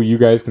going to do, you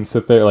guys can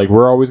sit there. Like,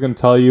 we're always going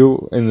to tell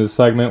you in this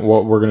segment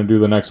what we're going to do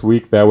the next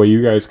week. That way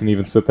you guys can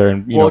even sit there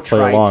and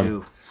play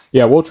along.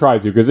 Yeah, we'll try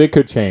to, because it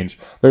could change.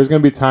 There's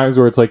going to be times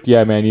where it's like,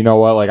 yeah, man, you know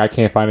what? Like, I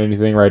can't find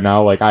anything right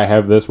now. Like, I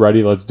have this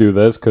ready. Let's do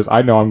this, because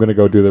I know I'm going to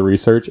go do the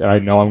research, and I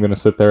know I'm going to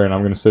sit there and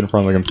I'm going to sit in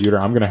front of the computer.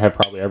 I'm going to have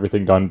probably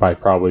everything done by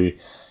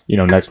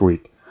next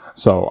week.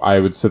 So I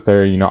would sit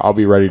there, I'll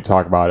be ready to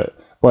talk about it.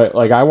 But,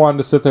 like, I wanted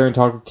to sit there and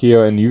talk with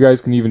Keo, and you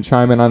guys can even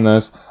chime in on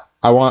this.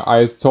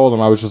 I told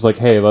him, I was just like,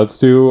 hey, let's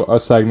do a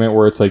segment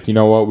where it's like, you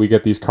know what? We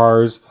get these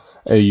cars,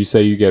 and you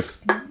say you get,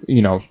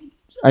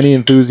 any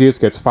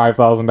enthusiast gets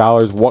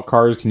 $5,000. What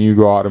cars can you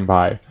go out and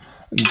buy?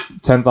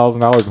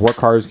 $10,000. What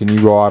cars can you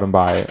go out and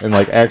buy? And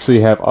like actually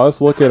have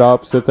us look it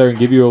up, sit there and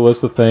give you a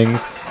list of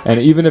things.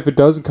 And even if it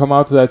doesn't come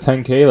out to that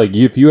 10K, like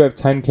if you have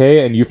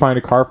 10K and you find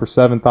a car for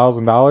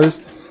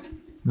 $7,000,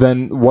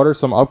 then what are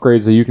some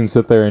upgrades that you can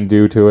sit there and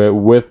do to it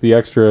with the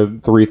extra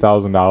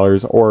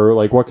 $3,000? Or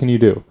like what can you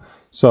do?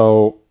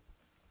 So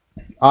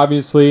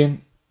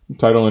obviously,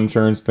 title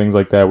insurance, things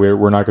like that.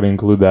 We're not going to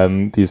include that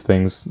in these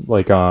things.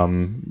 Like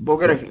we're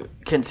going to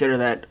consider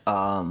that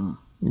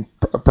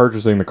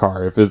purchasing the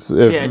car. We're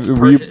going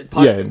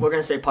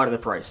to say part of the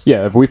price.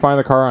 Yeah, if we find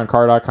the car on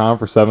car.com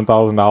for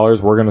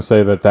 $7,000, we're going to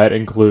say that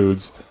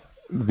includes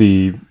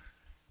the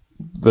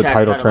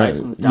title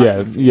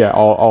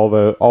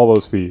all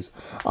those fees.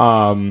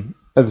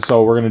 And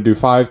so we're going to do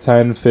 5,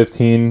 10,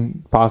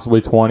 15, possibly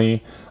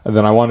 20. And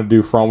then I want to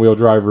do front wheel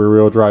drive, rear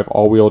wheel drive,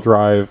 all wheel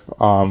drive,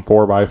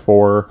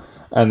 4x4.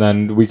 And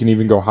then we can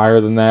even go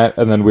higher than that.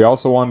 And then we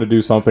also want to do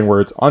something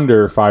where it's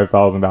under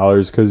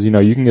 $5,000, because,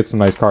 you can get some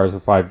nice cars for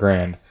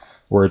 $5,000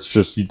 where it's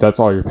just, that's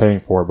all you're paying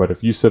for. But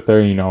if you sit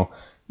there,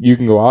 you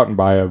can go out and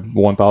buy a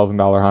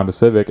 $1,000 Honda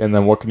Civic, and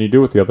then what can you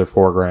do with the other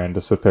 $4,000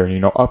 to sit there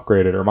and,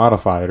 upgrade it or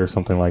modify it or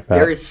something like that?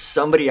 There is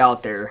somebody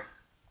out there.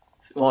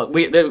 Well,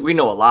 we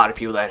know a lot of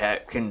people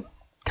that can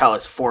tell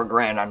us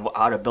 $4,000 on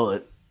how to build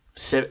a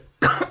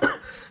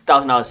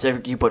 $1,000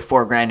 Civic. You put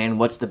 $4,000 in.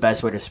 What's the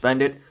best way to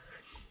spend it?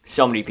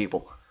 So many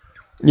people.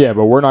 Yeah,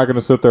 but we're not going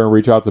to sit there and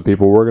reach out to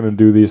people. We're going to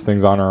do these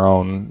things on our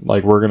own.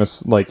 Like we're going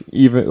to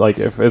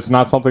if it's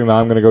not something that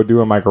I'm going to go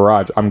do in my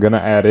garage, I'm going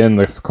to add in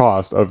the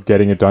cost of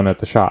getting it done at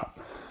the shop.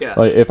 Yeah.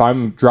 Like if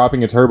I'm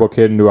dropping a turbo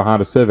kit into a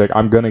Honda Civic,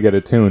 I'm going to get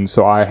it tuned.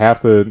 So I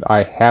have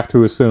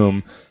to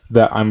assume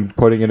that I'm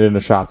putting it in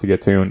a shop to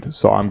get tuned,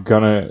 so I'm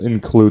gonna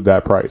include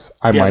that price.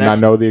 I might not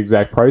know the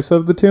exact price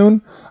of the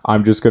tune.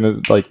 I'm just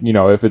gonna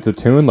if it's a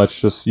tune, let's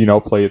just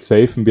play it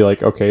safe and be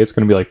like, okay, it's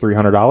gonna be like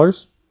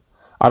 $300.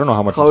 I don't know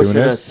how much a tune is.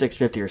 Closer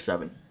to $650 or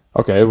 $700.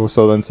 Okay, well,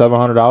 so then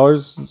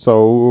 $700.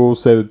 So we'll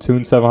say the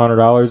tune's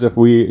 $700. If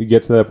we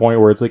get to that point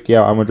where it's like,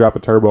 yeah, I'm gonna drop a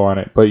turbo on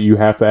it, but you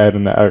have to add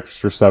in the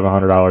extra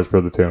 $700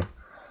 for the tune.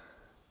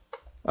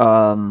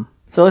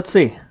 So let's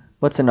see.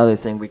 What's another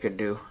thing we could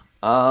do?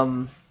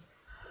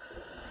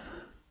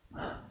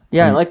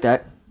 Yeah, I like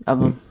that.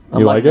 You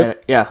like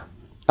it? Yeah.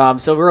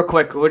 So real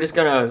quick, we're just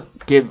gonna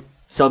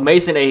So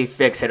Mason A.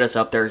 Fix hit us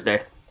up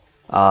Thursday.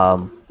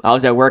 I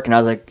was at work and I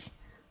was like,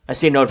 I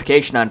see a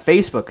notification on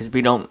Facebook because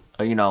we don't,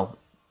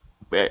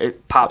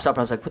 it pops up and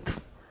I was like, what the?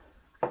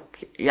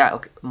 Yeah,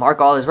 okay,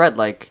 mark all as read,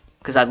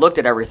 because I looked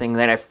at everything.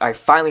 Then I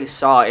finally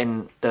saw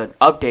in the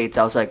updates.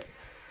 I was like,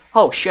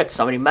 oh shit,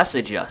 somebody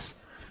messaged us.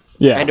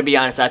 Yeah. And to be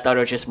honest, I thought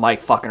it was just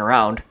Mike fucking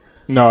around.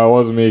 No, it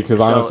wasn't me, because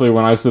honestly,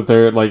 when I sit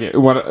there,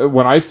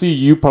 when I see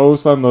you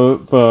post on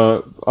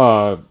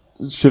the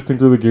shifting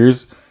through the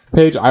gears,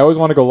 page. I always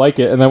want to go like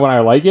it, and then when I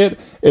like it,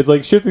 it's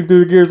like shifting through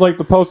the gears like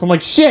the post. I'm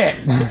like, shit.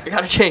 You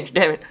gotta change,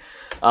 damn it.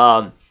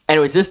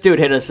 Anyways, this dude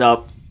hit us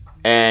up,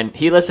 and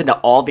he listened to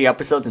all the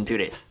episodes in 2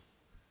 days.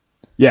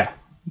 Yeah.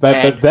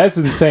 That's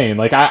insane.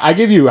 Like, I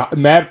give you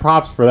mad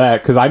props for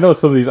that, because I know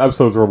some of these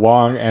episodes were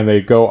long, and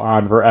they go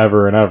on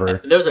forever and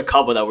ever. There's a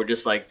couple that were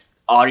just like,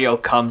 audio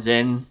comes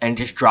in and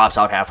just drops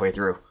out halfway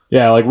through.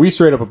 Yeah, like, we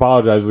straight up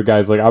apologized to the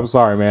guys. Like, I'm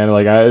sorry, man.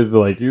 Like,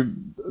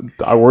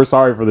 we're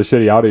sorry for the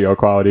shitty audio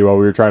quality while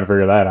we were trying to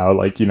figure that out.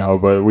 Like,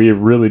 but we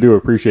really do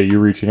appreciate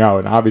you reaching out.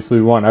 And obviously,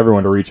 we want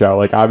everyone to reach out.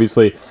 Like,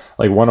 obviously,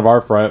 like one of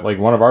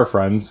our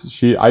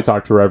friends, I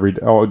talk to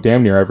her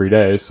damn near every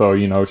day. So,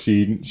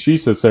 she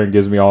sits there and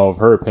gives me all of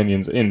her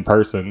opinions in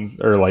person,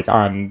 or like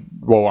I'm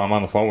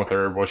on the phone with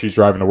her while she's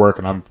driving to work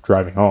and I'm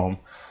driving home.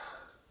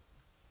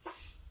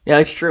 Yeah,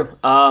 that's true.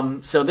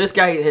 So this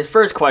guy, his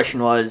first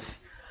question was,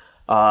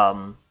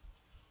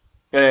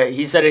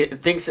 he said he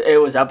thinks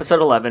it was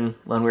episode 11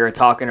 when we were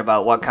talking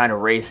about what kind of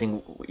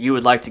racing you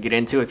would like to get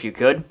into if you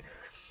could.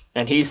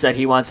 And he said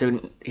he was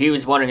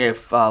wondering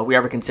if we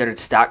ever considered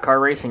stock car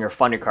racing or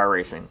funny car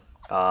racing.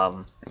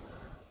 And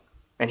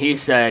he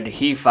said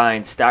he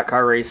finds stock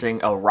car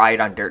racing a ride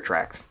on dirt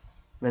tracks.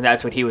 And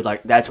that's what he would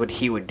like. That's what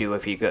he would do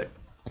if he could.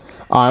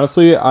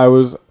 Honestly, I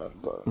was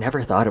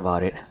never thought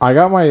about it. I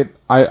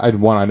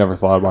never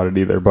thought about it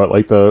either. But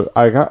like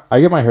I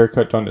get my hair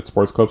cut done at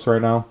Sports Clips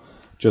right now,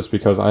 just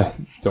because I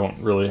don't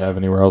really have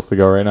anywhere else to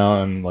go right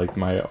now. And like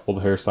my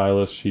old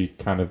hairstylist, she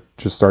kind of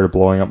just started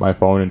blowing up my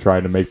phone and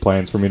trying to make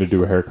plans for me to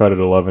do a haircut at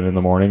 11 in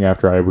the morning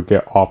after I would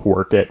get off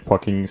work at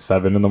fucking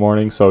 7 in the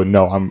morning. So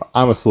no,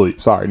 I'm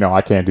asleep. Sorry, no,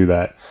 I can't do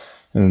that.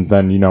 And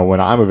then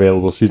when I'm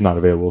available, she's not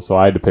available, so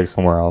I had to pick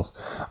somewhere else.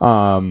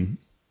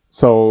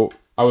 So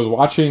I was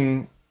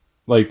watching,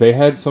 like, they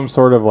had some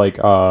sort of like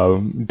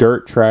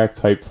dirt track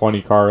type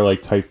funny car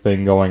like type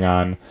thing going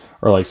on,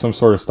 or like some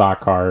sort of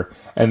stock car,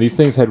 and these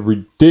things had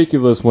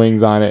ridiculous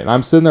wings on it. And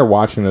I'm sitting there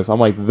watching this. I'm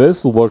like,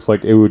 this looks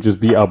like it would just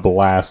be a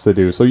blast to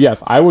do. So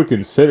yes, I would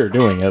consider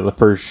doing it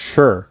for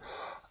sure.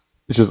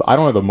 It's just I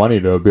don't have the money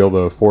to be able to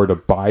afford to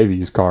buy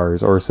these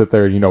cars or sit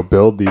there and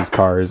build these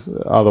cars.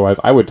 Otherwise,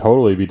 I would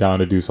totally be down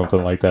to do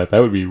something like that. That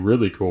would be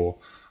really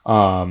cool.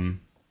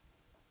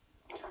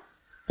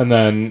 And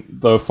then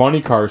the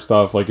funny car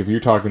stuff, like if you're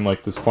talking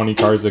like this funny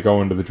cars that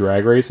go into the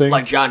drag racing,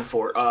 like John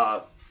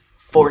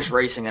Force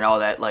Racing and all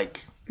that, like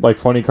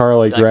funny car,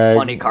 like drag,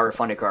 funny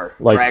car,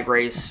 like drag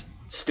race,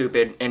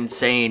 stupid,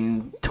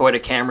 insane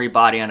Toyota Camry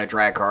body on a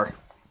drag car.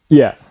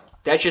 Yeah,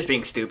 that's just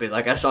being stupid.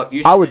 Like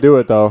I would do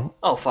it though.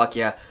 Oh fuck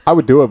yeah, I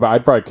would do it, but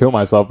I'd probably kill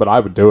myself. But I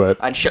would do it.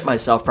 I'd shit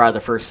myself probably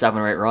the first 7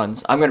 or 8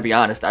 runs. I'm gonna be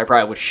honest, I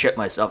probably would shit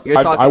myself.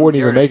 I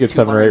wouldn't even make it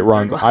 7 or 8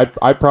 runs.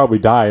 I'd probably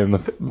die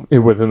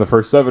within the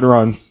first 7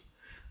 runs.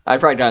 I'd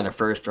probably die in the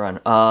first run.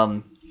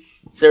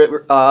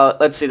 So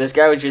let's see. This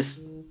guy was just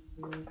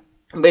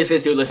basically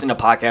this dude listening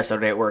to podcasts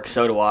every day at work.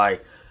 So do I.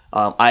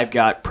 I've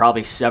got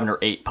probably 7 or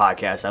 8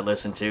 podcasts I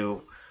listen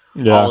to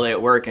all day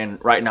at work.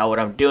 And right now, what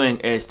I'm doing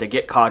is to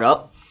get caught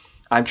up.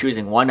 I'm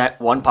choosing one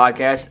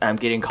podcast. I'm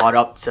getting caught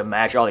up to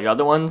match all the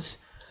other ones,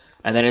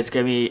 and then it's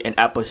gonna be an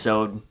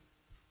episode,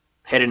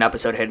 hit an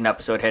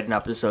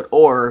episode,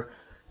 or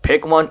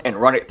pick one and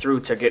run it through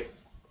to get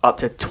up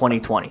to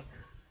 2020.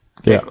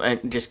 Yeah.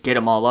 And just get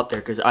them all up there,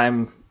 because I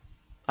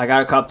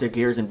got a cup to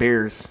Gears and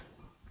Beers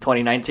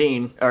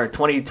 2019 or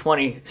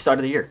 2020 start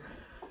of the year.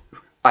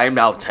 I am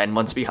now 10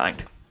 months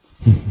behind.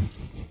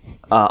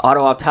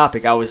 Auto off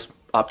topic. I was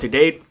up to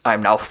date.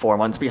 I'm now 4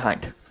 months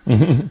behind.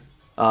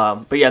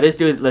 But yeah, this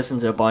dude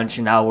listens a bunch,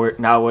 and now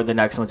we're the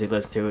next ones he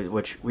listens to,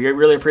 which we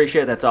really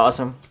appreciate. That's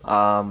awesome.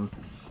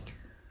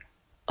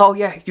 Oh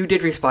yeah, you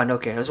did respond.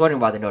 Okay, I was wondering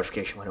why the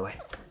notification went away.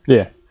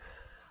 Yeah.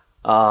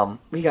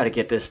 We got to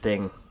get this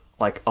thing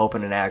like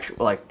open and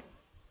actual, like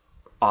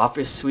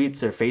Office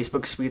Suites or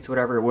Facebook Suites,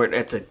 whatever, where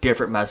it's a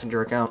different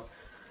Messenger account.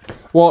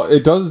 Well,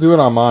 it does do it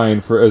on mine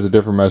as a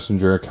different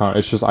Messenger account.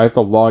 It's just I have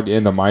to log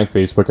into my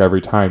Facebook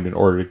every time in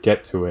order to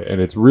get to it,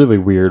 and it's really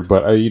weird.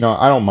 But I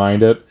don't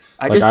mind it.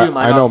 I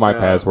know my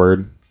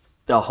password.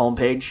 The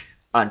homepage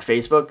on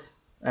Facebook,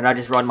 and I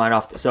just run mine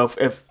off. So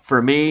if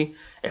for me,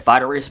 if I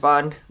don't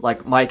respond,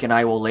 like Mike and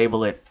I will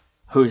label it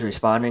who's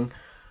responding.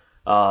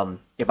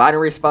 If I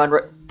don't respond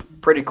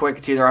pretty quick,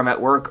 it's either I'm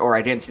at work or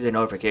I didn't see the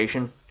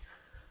notification.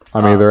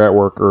 I'm either at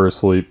work or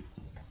asleep.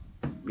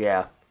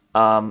 Yeah.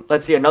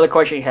 Let's see. Another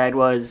question he had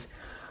was,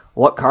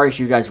 what cars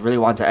do you guys really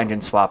want to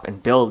engine swap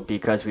and build?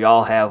 Because we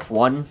all have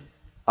one.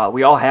 And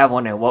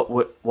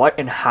what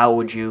and how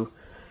would you,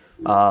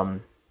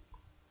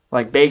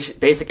 like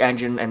basic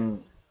engine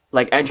and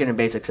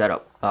basic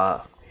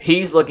setup.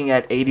 He's looking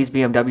at 80s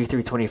BMW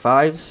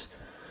 325s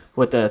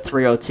with a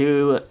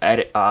 302 and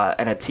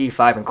a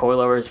T5 and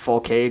coilovers,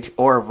 full cage,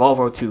 or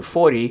Volvo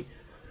 240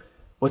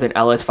 with an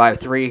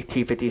LS53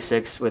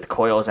 T56 with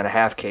coils and a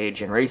half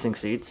cage and racing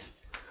seats.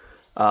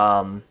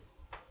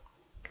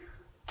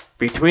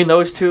 Between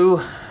those two,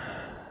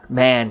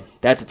 man,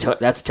 that's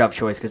a tough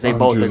choice, because they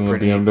both look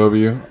pretty.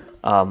 BMW.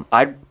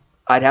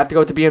 I'd have to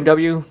go with the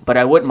BMW, but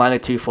I wouldn't mind the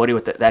 240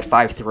 with that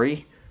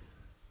 5.3.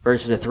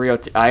 versus a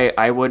 302.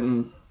 I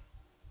wouldn't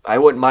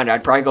mind.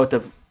 I'd probably go with the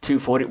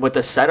 240 with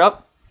the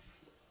setup.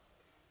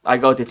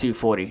 I'd go with the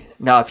 240.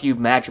 Now, if you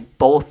match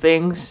both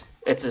things,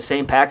 it's the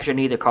same package in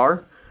either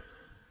car.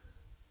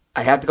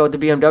 I'd have to go with the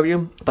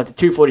BMW, but the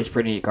 240 is a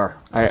pretty neat car.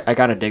 I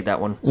kind of dig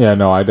that one. Yeah,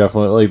 no, I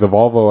definitely like the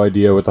Volvo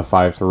idea with the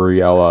 5.3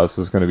 LS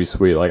is going to be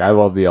sweet. Like I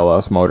love the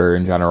LS motor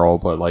in general,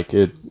 but like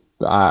the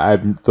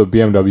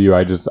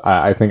BMW,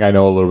 I think I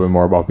know a little bit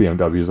more about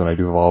BMWs than I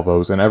do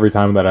Volvos. And every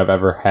time that I've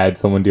ever had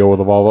someone deal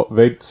with a Volvo,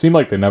 they seem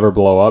like they never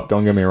blow up.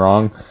 Don't get me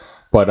wrong,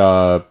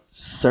 but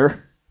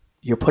sir,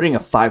 you're putting a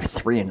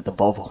 5.3 into the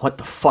Volvo. What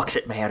the fuck's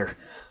it matter?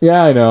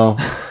 Yeah, I know.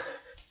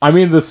 I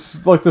mean, the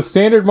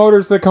standard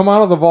motors that come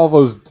out of the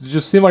Volvos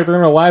just seem like they're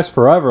gonna last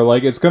forever.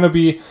 Like it's gonna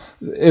be,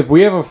 if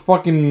we have a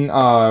fucking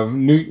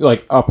new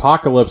like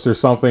apocalypse or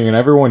something and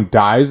everyone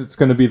dies, it's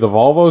gonna be the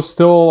Volvo's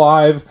still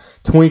alive,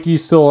 Twinkies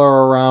still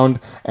are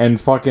around,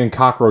 and fucking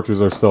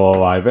cockroaches are still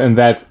alive, and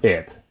that's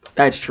it.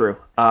 That's true.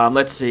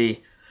 Let's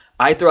see.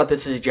 I threw out the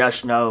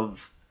suggestion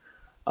of,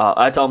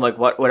 I told him like,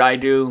 what would I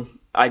do?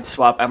 I'd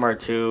swap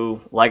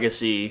MR2,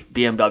 Legacy,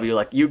 BMW.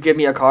 Like, you give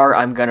me a car,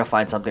 I'm gonna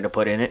find something to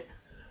put in it.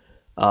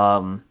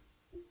 And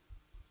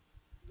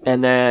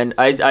then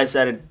I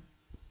said,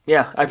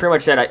 yeah, I pretty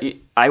much said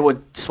I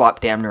would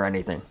swap damn near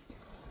anything.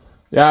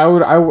 Yeah,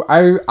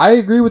 I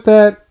agree with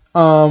that.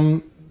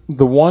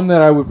 The one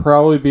that I would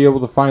probably be able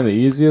to find the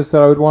easiest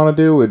that I would want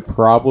to do would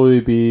probably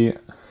be,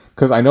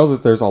 because I know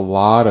that there's a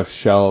lot of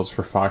shells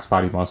for Fox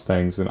Body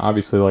Mustangs, and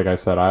obviously, like I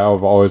said,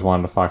 I've always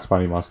wanted a Fox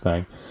Body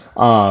Mustang.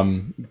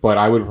 But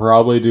I would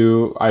probably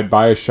I'd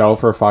buy a shell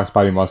for a Fox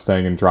Body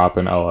Mustang and drop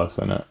an LS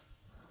in it.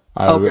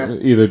 I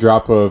would either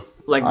drop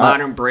like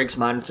modern brakes,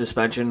 modern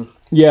suspension.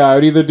 Yeah,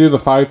 I'd either do the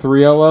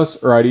 5.3 LS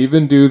or I'd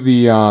even do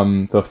the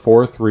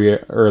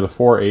 4.3 or the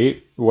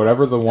 4.8,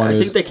 whatever the one is.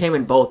 I think they came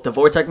in both. The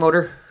Vortec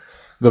motor.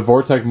 The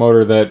Vortec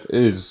motor that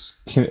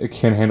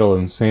can handle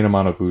an insane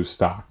amount of boost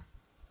stock.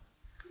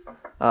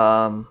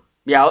 Yeah,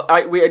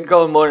 we'd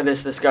go more into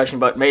this discussion,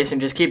 but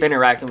Mason, just keep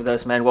interacting with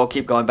us, man. We'll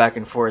keep going back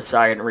and forth.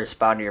 Sorry I didn't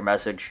respond to your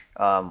message.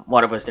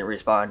 One of us didn't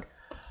respond.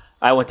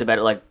 I went to bed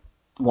at like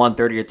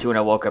 1:30 or 2, and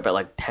I woke up at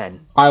like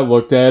 10. I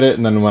looked at it,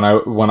 and then when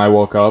I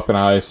woke up and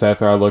I sat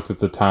there, I looked at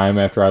the time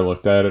after I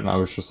looked at it, and I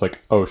was just like,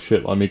 oh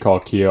shit, let me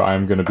call Kia.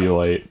 I'm going to be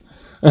late.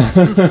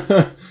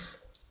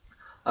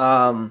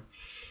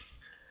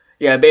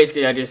 Yeah,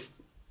 basically,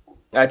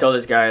 I told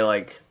this guy,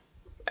 like,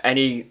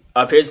 any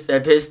of his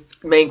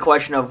main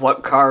question of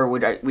what car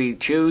would we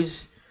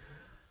choose,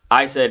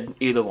 I said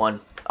either one.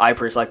 I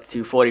personally like the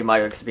 240,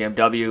 my likes the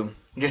BMW.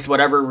 Just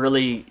whatever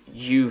really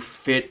you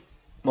fit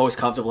most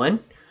comfortable in.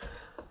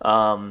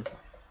 But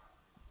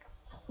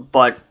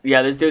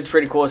yeah, this dude's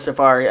pretty cool so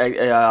far.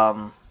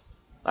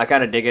 I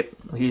kind of dig it.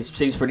 He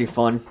seems pretty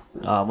fun.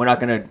 We're not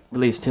gonna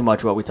release too much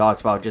of what we talked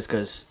about just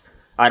because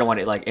I don't want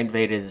to like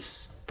invade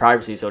his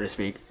privacy, so to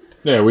speak.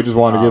 Yeah, we just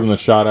wanted to give him the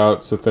shout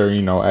out, sit there,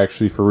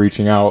 actually for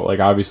reaching out.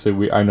 Like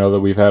obviously, I know that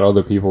we've had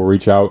other people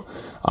reach out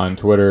on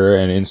Twitter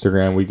and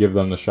Instagram. We give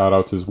them the shout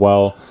outs as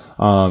well.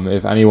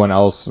 If anyone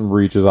else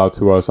reaches out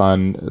to us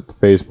on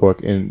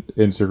Facebook,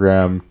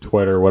 Instagram,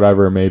 Twitter,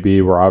 whatever it may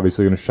be, we're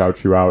obviously going to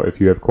shout you out. If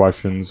you have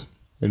questions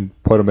and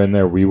put them in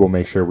there, we will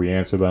make sure we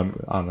answer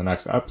them on the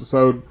next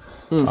episode.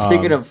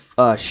 Speaking of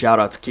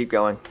shout outs, keep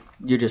going.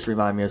 You just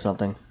remind me of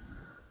something.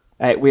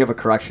 We have a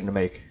correction to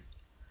make.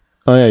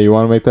 Oh yeah, you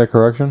want to make that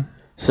correction?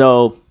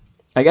 So,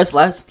 I guess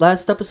last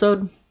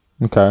episode,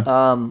 okay.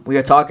 We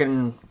were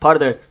talking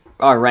part of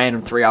our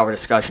random 3-hour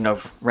discussion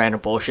of random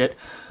bullshit.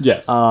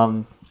 Yes.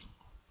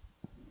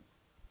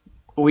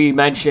 We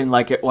mentioned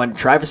like when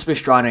Travis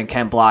Pastrana and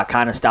Ken Block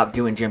kind of stopped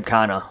doing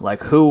Gymkhana,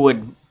 like who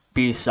would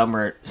be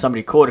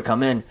somebody cool to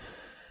come in,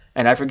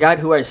 and I forgot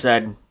who I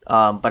said,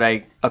 but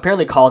I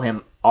apparently called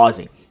him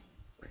Aussie.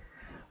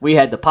 We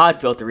had the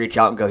pod filter reach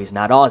out and go, he's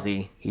not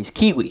Aussie, he's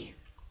Kiwi.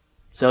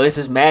 So this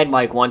is Mad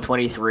Mike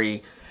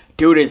 123.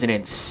 Dude is an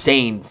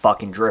insane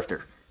fucking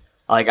drifter.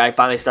 Like, I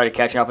finally started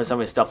catching up with some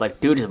of his stuff. Like,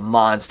 dude is a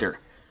monster.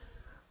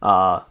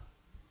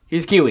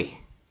 He's Kiwi.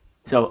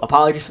 So,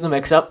 apologies for the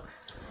mix-up.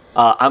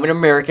 I'm an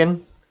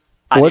American.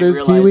 What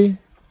is Kiwi?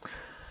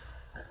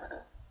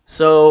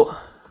 So,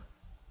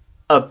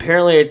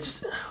 apparently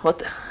it's...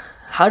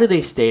 How do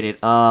they state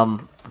it?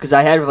 Because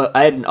I had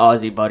an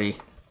Aussie buddy.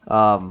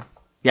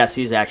 Yes,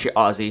 he's actually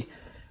Aussie.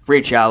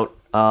 Reach out.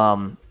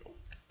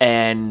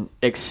 And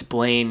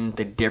explain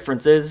the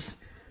differences.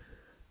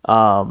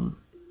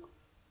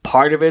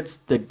 Part of it's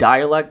the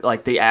dialect,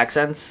 like the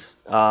accents.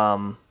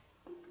 I'm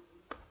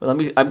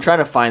trying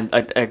to find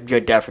a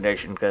good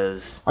definition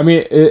because. I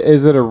mean,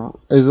 is it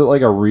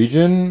like a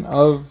region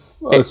of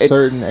a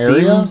certain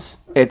area?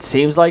 It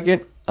seems like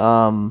it.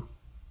 So,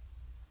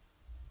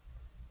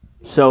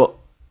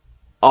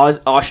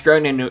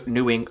 Australia and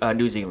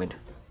New Zealand.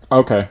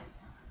 Okay.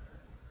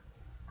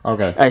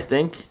 Okay. I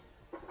think.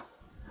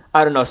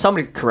 I don't know.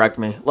 Somebody correct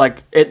me.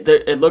 Like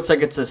it looks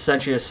like it's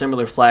essentially a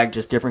similar flag,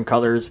 just different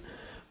colors,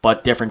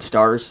 but different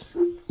stars.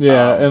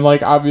 Yeah, and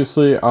like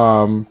obviously,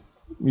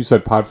 you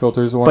said pod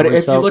filters. But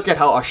if you look at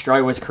how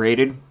Australia was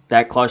created,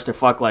 that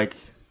clusterfuck, like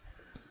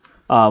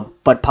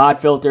But the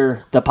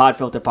Podfilter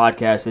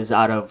podcast is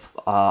out of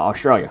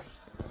Australia.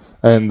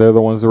 And they're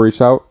the ones that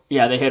reached out?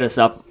 Yeah, they hit us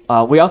up.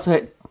 We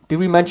also did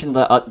we mention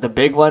the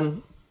big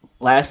one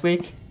last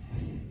week?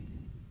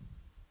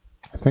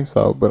 I think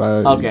so, but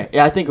Okay,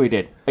 yeah, I think we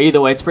did.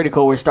 Either way, it's pretty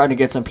cool. We're starting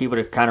to get some people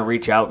to kind of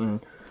reach out and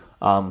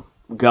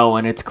go,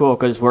 and it's cool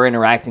because we're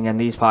interacting, and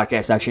these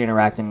podcasts actually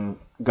interact and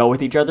go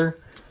with each other.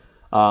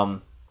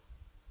 But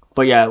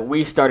yeah,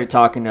 we started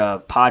talking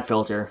to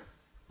Podfilter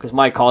because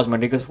Mike calls me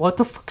and he goes, "What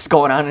the fuck's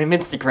going on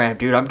Instagram,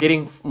 dude? I'm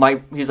getting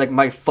he's like,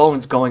 my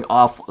phone's going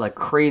off like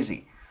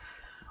crazy."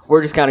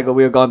 We're just kind of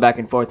we were going back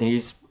and forth, and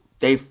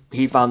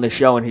he found the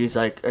show, and he's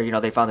like,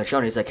 they found the show,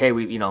 and he's like, "Hey,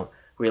 we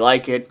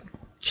like it.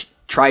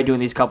 Try doing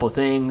these couple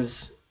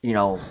things,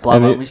 blah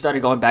blah." We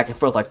started going back and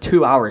forth like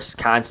 2 hours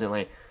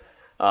constantly,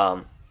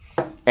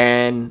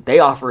 and they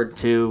offered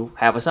to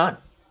have us on,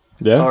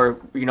 or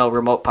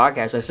remote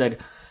podcast. I said,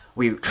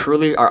 "We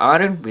truly are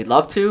honored. We'd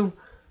love to.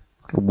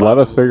 Let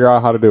us figure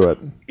out how to do it."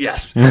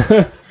 Yes.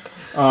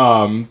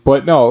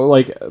 But no,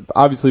 like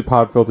obviously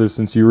Podfilter,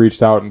 since you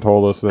reached out and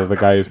told us that the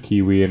guy is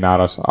Kiwi and not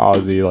us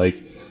Aussie, like.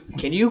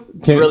 Can you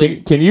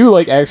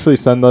like actually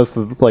send us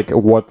like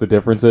what the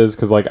difference is?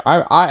 Because like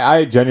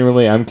I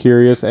genuinely am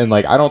curious, and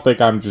like I don't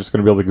think I'm just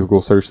gonna be able to Google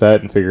search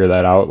that and figure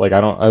that out. Like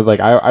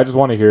I just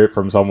want to hear it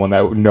from someone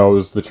that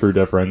knows the true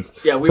difference.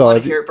 Yeah, we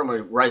want to hear it from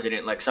a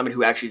resident, like somebody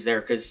who actually is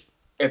there. Because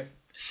if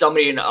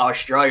somebody in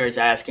Australia is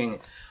asking,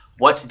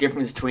 what's the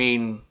difference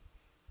between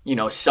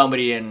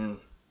somebody in,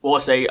 we'll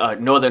say,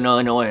 Northern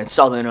Illinois and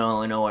Southern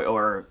Illinois,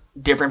 or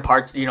different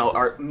parts,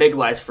 our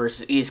Midwest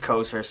versus East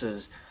Coast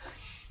versus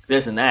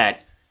this and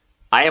that,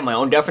 I have my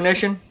own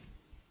definition,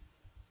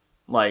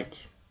 but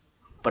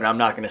I'm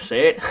not going to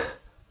say it.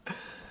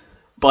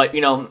 But,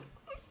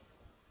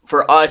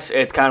 for us,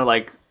 it's kind of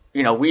like,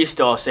 we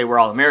still say we're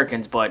all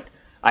Americans, but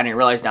I didn't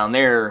realize down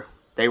there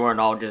they weren't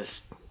all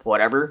just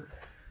whatever.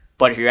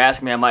 But if you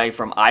ask me, am I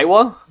from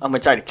Iowa? I'm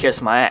going to try to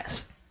kiss my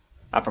ass.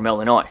 I'm from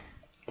Illinois.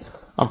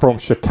 I'm from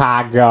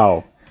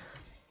Chicago.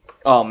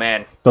 Oh,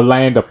 man. The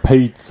land of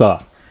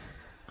pizza.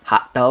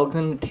 Hot dogs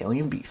and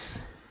Italian beefs.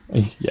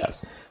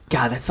 Yes.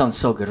 God, that sounds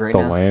so good now. The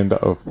land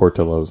of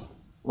Portillo's.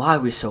 Why are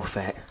we so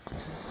fat?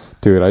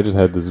 Dude, I just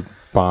had this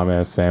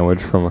bomb-ass sandwich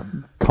from a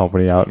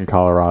company out in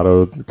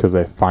Colorado because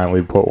they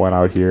finally put one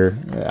out here.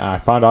 And I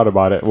found out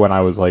about it when I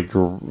was like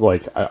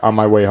on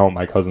my way home.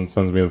 My cousin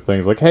sends me the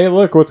things like, "Hey,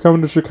 look, what's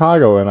coming to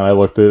Chicago?" And then I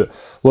looked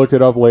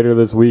it up later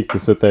this week to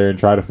sit there and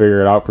try to figure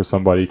it out for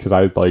somebody because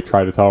I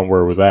tried to tell them where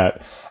it was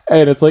at.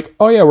 And it's like,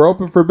 "Oh yeah, we're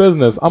open for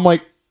business." I'm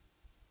like,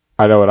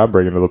 I know what I'm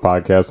bringing to the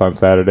podcast on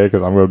Saturday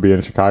because I'm going to be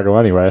in Chicago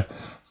anyway.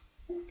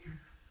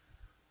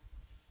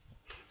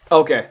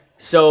 Okay,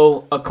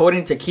 so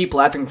according to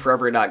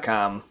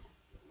KeepLaughingForever.com,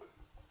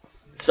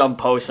 some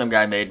post some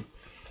guy made,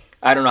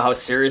 I don't know how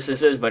serious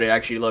this is, but it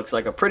actually looks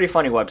like a pretty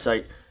funny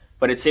website,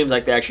 but it seems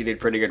like they actually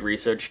did pretty good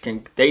research.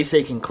 They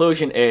say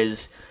conclusion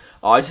is,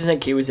 Aussies and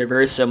Kiwis are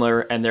very similar,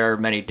 and there are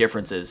many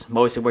differences,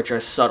 most of which are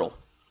subtle.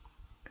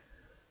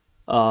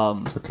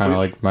 So kind of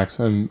like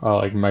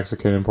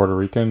Mexican and Puerto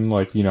Rican,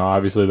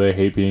 obviously they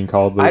hate being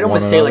called I don't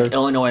want to say like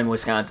Illinois and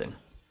Wisconsin.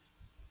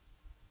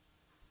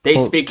 They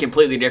speak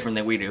completely different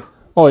than we do.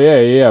 Oh,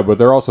 yeah, but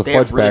they're also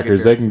fudge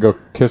packers. They can go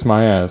kiss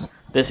my ass.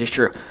 This is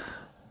true.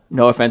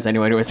 No offense,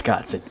 anyone in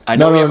Wisconsin.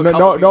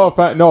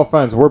 No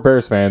offense. We're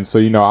Bears fans,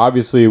 so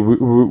obviously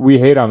we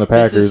hate on the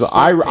Packers.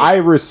 I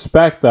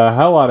respect the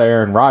hell out of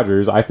Aaron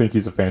Rodgers. I think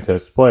he's a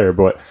fantastic player,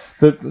 but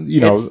it's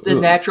the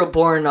natural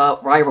born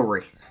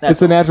rivalry.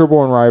 It's a natural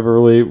born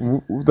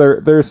rivalry.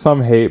 There's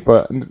some hate,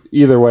 but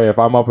either way, if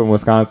I'm up in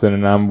Wisconsin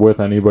and I'm with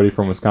anybody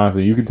from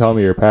Wisconsin, you can tell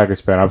me you're a Packers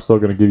fan. I'm still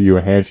going to give you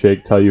a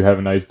handshake, tell you have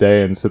a nice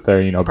day, and sit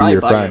there, Probably be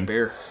your buy friend. You a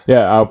beer.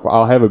 Yeah,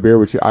 I'll have a beer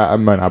with you. I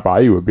might not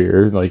buy you a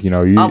beer, I'll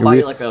buy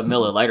you like a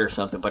Miller Lite or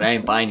something, but I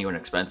ain't buying you an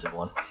expensive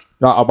one.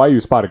 No, I'll buy you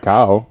a Spotted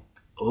Cow.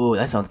 Ooh,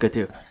 that sounds good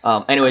too.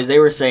 Anyways, they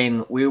were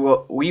saying we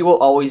will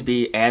always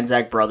be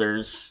Anzac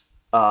brothers,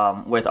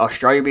 with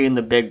Australia being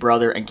the big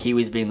brother and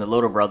Kiwis being the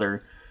little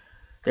brother.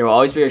 There will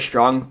always be a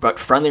strong but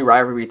friendly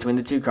rivalry between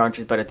the two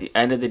countries, but at the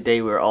end of the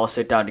day, we will all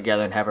sit down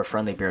together and have a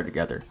friendly beer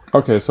together.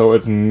 Okay, so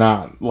it's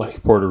not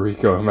like Puerto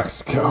Rico and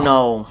Mexico.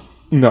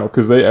 No,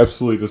 because they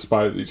absolutely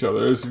despise each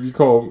other.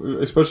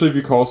 Especially if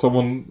you call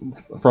someone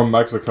from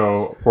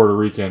Mexico Puerto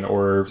Rican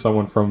or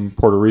someone from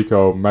Puerto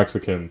Rico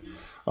Mexican.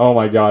 Oh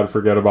my God,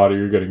 forget about it.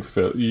 You're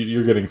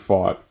getting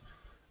fought.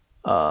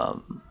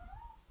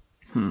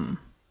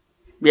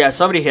 Yeah,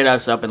 somebody hit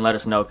us up and let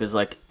us know because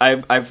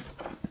I've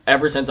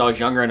ever since I was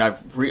younger and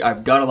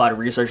I've done a lot of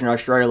research in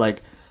Australia.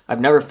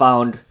 I've never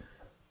found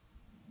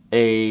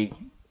a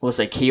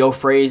Keo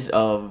phrase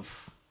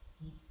of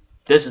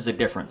this is the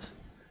difference.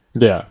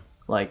 Yeah.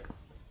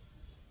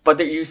 But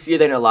you see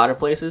that in a lot of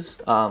places.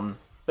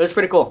 It's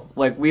pretty cool.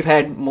 We've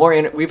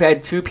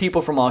had two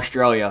people from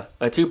Australia,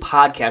 two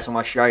podcasts from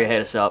Australia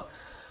hit us up.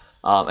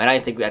 And I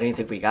didn't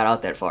think we got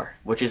out that far,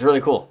 which is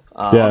really cool.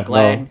 I'm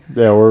glad.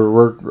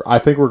 I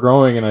think we're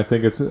growing, and I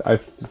think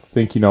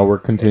we're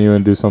continuing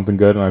to do something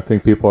good, and I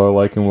think people are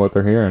liking what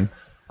they're hearing.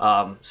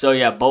 So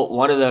yeah,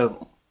 one of the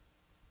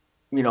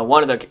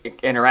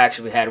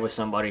interactions we had with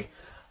somebody,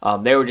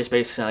 they were just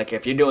basically like,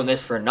 if you're doing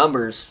this for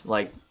numbers,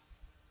 like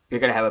you're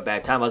gonna have a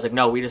bad time. I was like,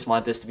 no, we just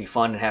want this to be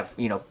fun and have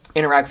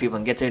interact with people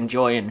and get to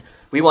enjoy, and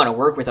we want to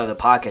work with other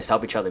podcasts,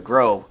 help each other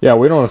grow. Yeah,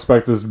 we don't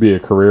expect this to be a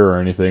career or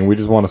anything. We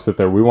just want to sit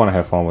there. We want to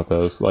have fun with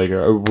this. Like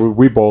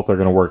we both are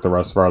going to work the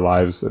rest of our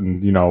lives,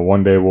 and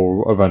one day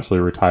we'll eventually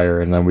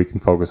retire, and then we can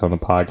focus on the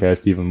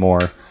podcast even more.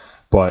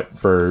 But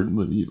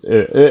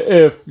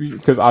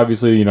because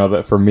obviously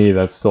that for me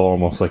that's still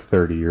almost like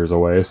 30 years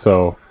away.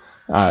 So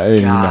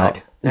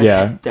God,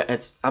 yeah,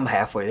 I'm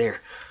halfway there.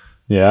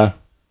 Yeah,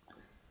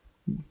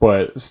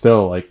 but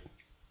still, like,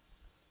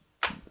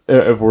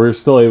 if we're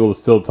still able to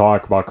still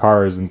talk about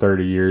cars in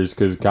 30 years,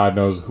 because God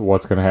knows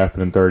what's going to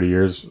happen in 30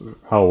 years,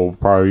 how we'll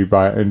probably be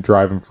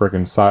driving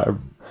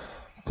freaking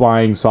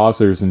flying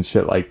saucers and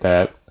shit like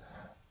that.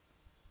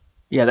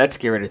 Yeah, that's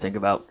scary to think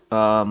about.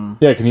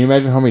 Yeah, can you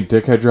imagine how many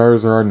dickhead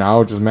drivers there are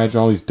now? Just imagine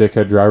all these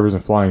dickhead drivers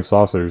and flying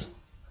saucers.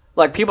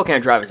 Like, people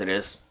can't drive as it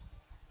is.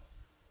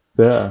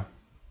 Yeah.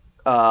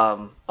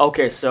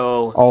 Okay,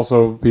 so...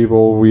 Also,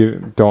 people, we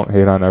don't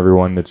hate on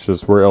everyone. It's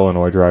just we're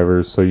Illinois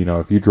drivers, so,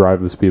 if you drive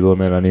the speed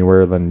limit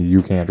anywhere, then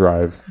you can't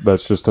drive.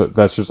 That's just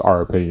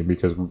our opinion,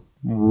 because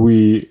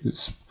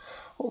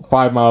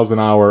 5 miles an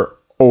hour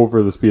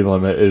over the speed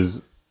limit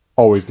is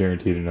always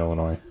guaranteed in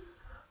Illinois.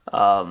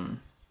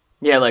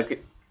 Yeah,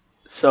 like,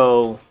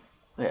 so,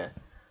 yeah.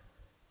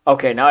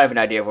 Okay, now I have an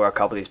idea of where a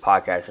couple of these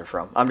podcasts are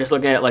from. I'm just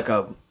looking at, like,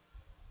 a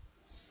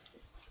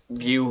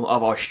view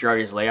of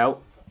Australia's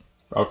layout.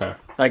 Okay.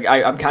 Like,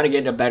 I'm kind of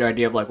getting a better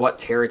idea of, like, what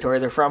territory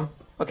they're from.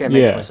 Okay, it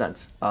makes more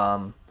sense.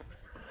 I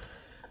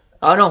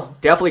don't know.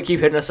 Definitely keep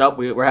hitting us up.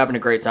 We're having a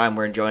great time.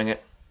 We're enjoying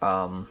it.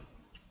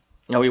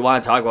 We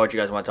want to talk about what you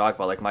guys want to talk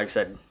about, like Mike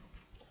said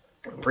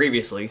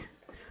previously.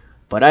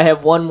 But I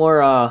have one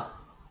more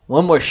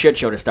shit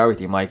show to start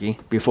with you, Mikey,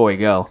 before we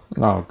go.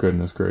 Oh,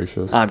 goodness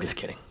gracious. I'm just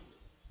kidding.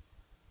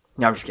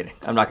 No, I'm just kidding.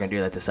 I'm not going to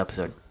do that this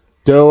episode.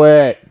 Do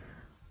it.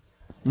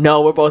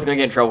 No, we're both going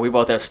to get in trouble. We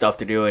both have stuff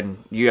to do, and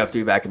you have to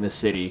be back in the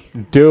city.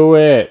 Do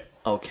it.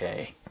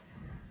 Okay.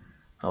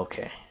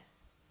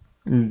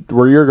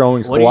 Where you're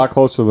going is a lot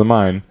closer than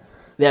mine.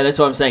 Yeah, that's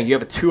what I'm saying. You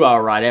have a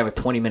 2-hour ride. I have a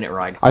 20-minute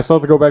ride. I still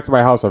have to go back to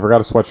my house. I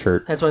forgot a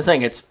sweatshirt. That's what I'm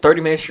saying. It's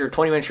 20 minutes to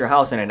your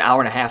house and an hour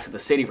and a half to the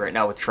city right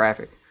now with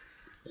traffic.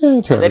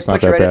 Yeah, traffic's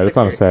not that bad. It's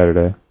on a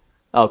Saturday.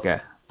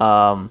 Okay.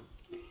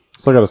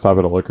 Still got to stop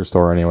at a liquor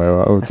store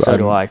anyway. So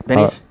do I.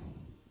 Benny's?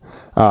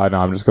 No,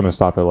 I'm just going to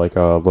stop at like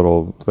a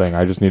little thing.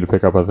 I just need to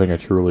pick up a thing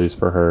of Truly's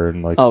for her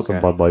and like some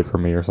Bud Light for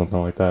me or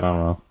something like that. I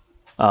don't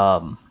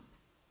know.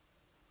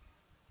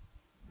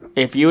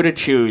 If you were to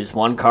choose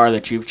one car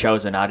that you've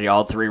chosen out of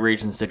all three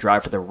regions to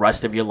drive for the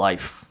rest of your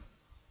life,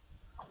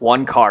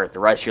 one car the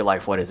rest of your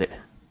life, what is it?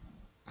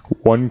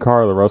 One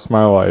car the rest of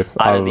my life.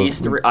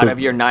 Out of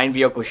your 9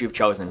 vehicles you've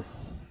chosen.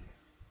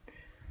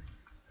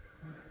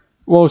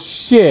 Well,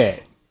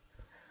 shit.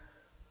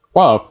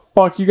 Why the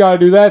fuck you gotta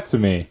do that to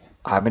me?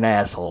 I'm an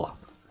asshole.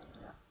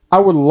 I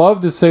would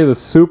love to say the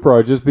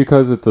Supra just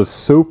because it's a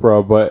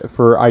Supra, but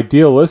for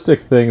idealistic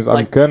things,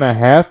 I'm gonna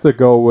have to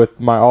go with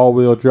my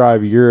all-wheel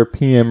drive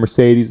European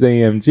Mercedes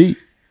AMG.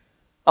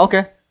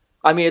 Okay.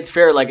 I mean, it's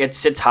fair. Like, it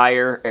sits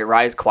higher, it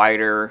rides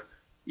quieter.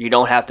 You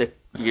don't have to.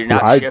 You're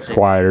not ride shifting.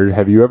 Quieter.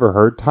 Have you ever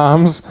heard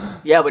Tom's?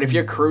 Yeah, but if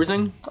you're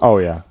cruising. Oh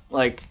yeah.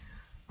 Like,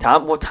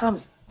 Tom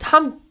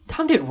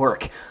did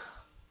work.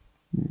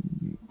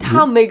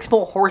 Tom makes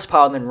more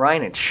horsepower than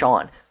Ryan and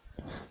Sean.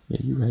 Yeah,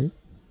 you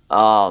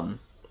right.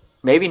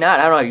 Maybe not.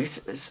 I don't know.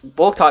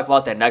 We'll talk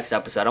about that next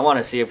episode. I want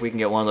to see if we can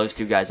get one of those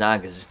two guys on,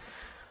 because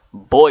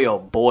boy, oh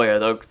boy,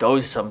 are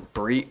those some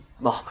breed.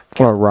 Oh my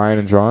god. What, Ryan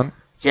and Sean?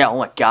 Yeah. Oh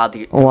my god.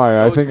 Why?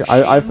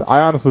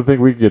 I honestly think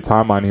we could get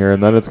Tom on here,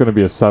 and then it's going to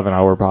be a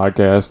 7-hour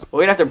podcast.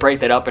 We'd have to break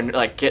that up and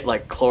like get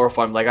like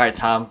chloroform. Like, all right,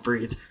 Tom,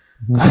 breathe.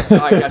 All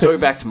right, guys, we'll be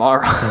back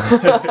tomorrow.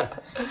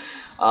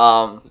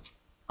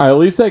 At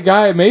least that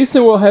guy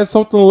Mason will have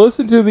something to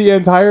listen to the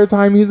entire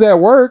time he's at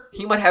work.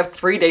 He might have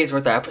 3 days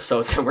worth of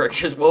episodes at work.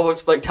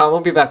 Tom,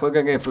 we'll be back. We're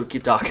gonna get food.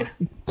 Keep talking.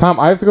 Tom,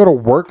 I have to go to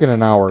work in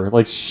an hour.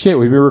 Like shit,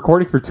 we've been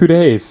recording for 2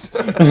 days.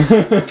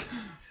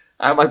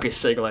 I might be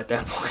single at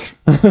that point.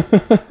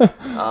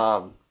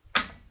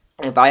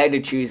 If I had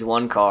to choose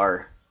one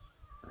car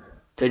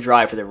to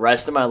drive for the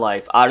rest of my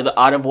life,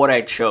 out of what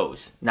I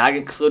chose, not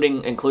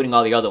including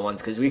all the other ones,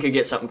 because we could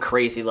get something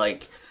crazy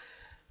like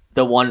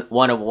the one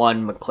of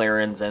one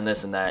McLarens and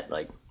this and that.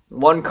 Like,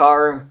 one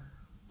car,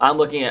 I'm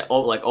looking at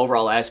like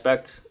overall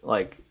aspect.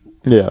 Like,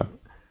 yeah.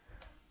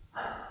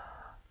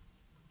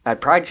 I'd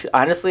probably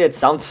honestly, it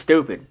sounds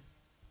stupid.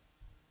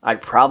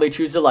 I'd probably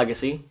choose the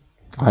Legacy.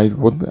 I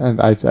would,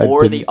 and I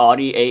or the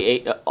Audi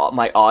A8,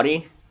 my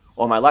Audi,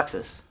 or my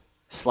Lexus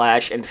 /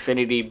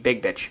 Infiniti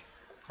Big Bitch.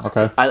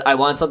 Okay. I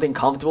want something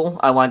comfortable.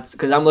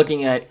 Because I'm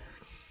looking at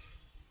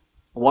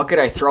what could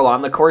I throw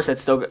on the course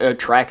that's still a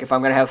track if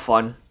I'm gonna have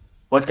fun.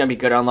 What's going to be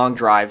good on long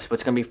drives,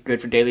 what's going to be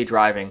good for daily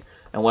driving,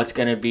 and what's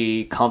going to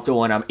be comfortable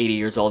when I'm 80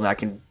 years old and I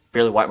can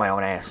barely wipe my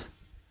own ass.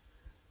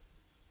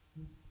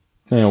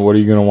 And what are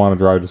you going to want to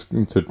drive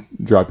to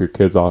drop your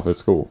kids off at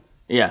school?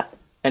 Yeah,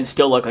 and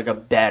still look like a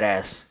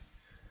badass.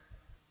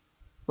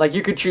 Like,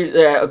 you could choose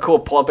a cool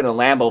pull-up in a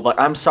Lambo, but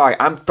I'm sorry,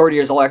 I'm 30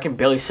 years old, I can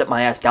barely sit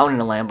my ass down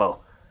in a Lambo.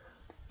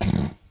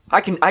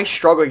 I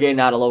struggle getting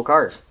out of low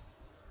cars.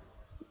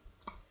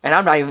 And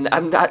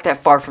I'm not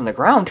that far from the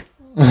ground.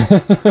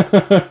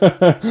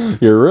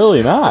 You're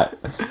really not.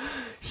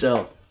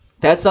 So,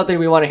 that's something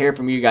we want to hear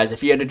from you guys.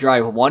 If you had to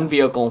drive one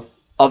vehicle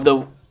of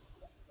the...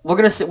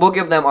 We'll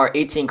give them our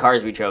 18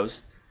 cars we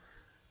chose.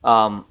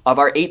 Of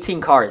our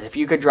 18 cars, if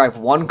you could drive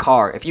one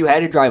car, if you had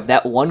to drive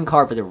that one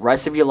car for the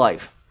rest of your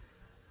life,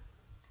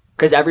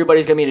 because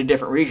everybody's going to be in a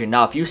different region.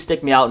 Now, if you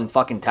stick me out in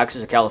fucking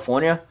Texas or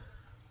California,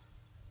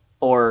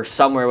 or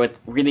somewhere with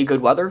really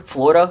good weather,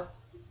 Florida.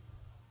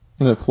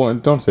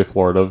 Don't say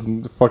Florida.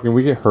 Fucking,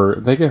 we get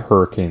hurt. They get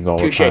hurricanes all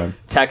the time.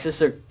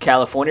 Texas or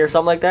California or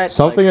something like that.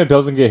 Something that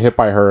doesn't get hit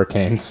by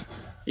hurricanes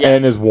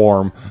and is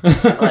warm.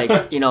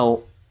 Like, you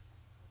know.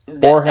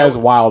 Or has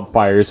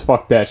wildfires.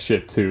 Fuck that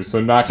shit too.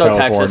 So not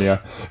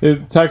California.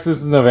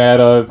 Texas,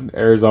 Nevada,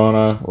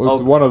 Arizona.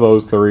 One of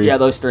those three. Yeah,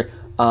 those three.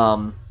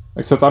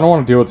 Except I don't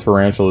want to deal with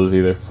tarantulas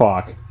either.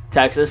 Fuck.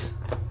 Texas.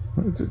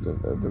 Do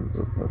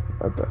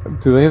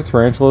they have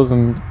tarantulas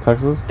in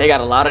Texas? They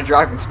got a lot of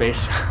driving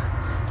space.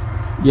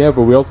 Yeah,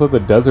 but we also have the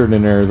desert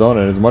in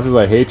Arizona, and as much as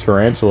I hate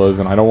tarantulas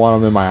and I don't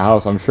want them in my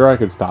house, I'm sure I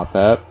could stop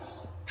that.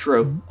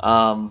 True.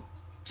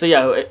 So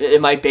yeah,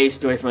 it might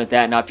base away from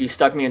that. Now, if you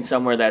stuck me in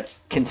somewhere that's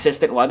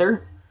consistent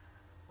weather,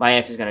 my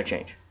answer's going to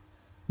change.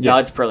 Yeah. No,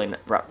 it's probably not.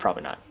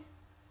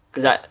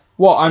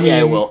 Well, I mean, yeah,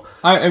 it will.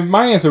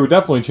 My answer would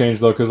definitely change,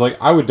 though, because like,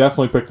 I would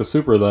definitely pick the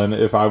Supra then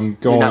if I'm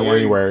going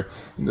anywhere.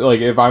 Like,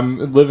 if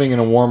I'm living in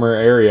a warmer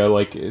area,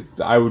 like,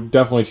 I would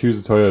definitely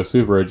choose the Toyota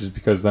Supra just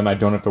because then I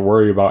don't have to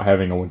worry about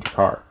having a winter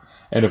car.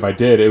 And if I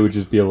did, it would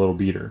just be a little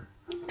beater.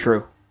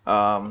 True.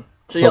 So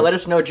yeah, let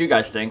us know what you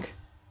guys think.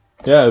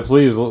 Yeah,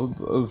 please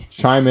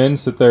chime in,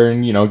 sit there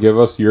and, give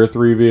us your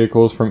 3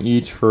 vehicles from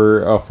each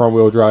for a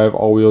front-wheel drive,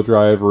 all-wheel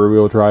drive,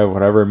 rear-wheel drive,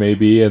 whatever it may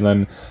be. And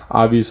then,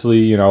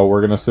 obviously,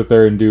 we're going to sit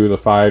there and do the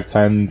 5,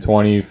 10,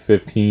 20,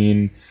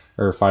 15,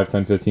 or 5,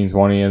 10, 15,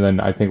 20. And then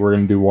I think we're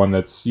going to do one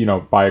that's,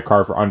 buy a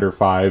car for under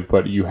 5,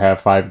 but you have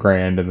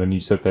 $5,000. And then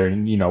you sit there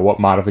and, what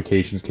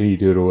modifications can you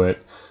do to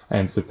it?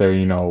 And sit there,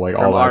 like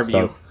all that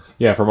stuff.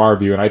 Yeah, from our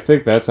view. And I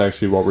think that's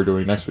actually what we're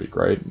doing next week,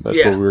 right?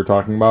 That's what we were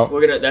talking about.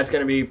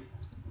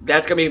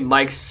 That's gonna be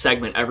Mike's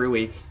segment every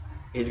week.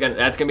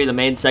 That's gonna be the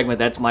main segment.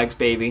 That's Mike's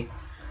baby.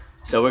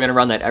 So we're gonna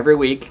run that every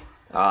week.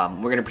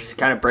 We're gonna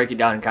kind of break it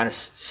down and kind of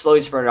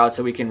slowly spread it out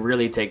so we can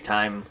really take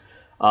time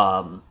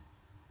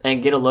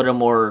and get a little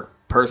more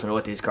personal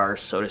with these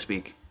cars, so to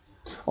speak.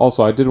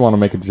 Also, I did want to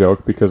make a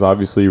joke because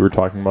obviously you were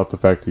talking about the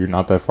fact that you're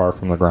not that far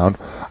from the ground.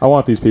 I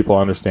want these people to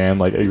understand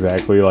like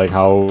exactly like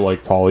how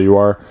like tall you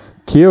are.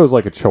 Keo is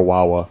like a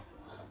Chihuahua.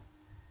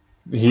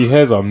 He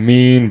has a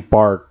mean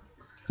bark.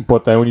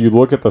 But then when you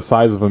look at the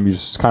size of him, you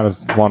just kind of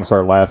want to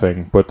start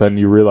laughing. But then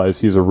you realize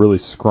he's a really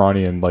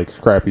scrawny and, like,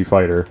 scrappy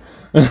fighter.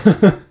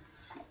 And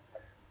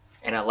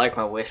I like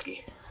my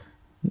whiskey.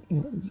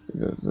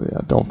 Yeah,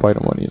 don't fight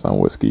him when he's on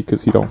whiskey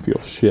because he don't feel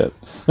shit.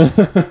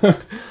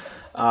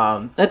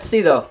 Let's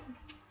see, though.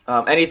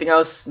 Anything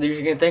else that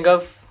you can think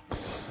of?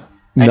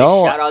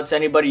 No. Any shout-outs to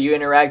anybody you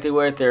interacted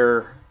with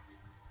or...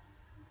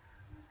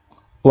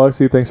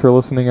 Lexi, thanks for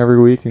listening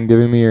every week and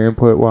giving me your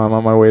input while I'm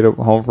on my way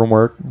home from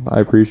work.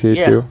 I appreciate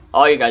you.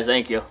 All you guys,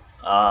 thank you.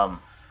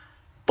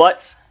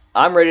 But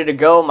I'm ready to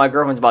go. My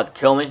girlfriend's about to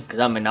kill me because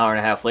I'm an hour and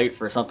a half late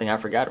for something I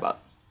forgot about.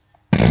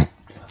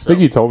 I think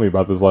you told me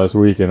about this last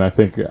week, and I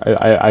think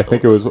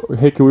it was,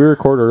 hey, can we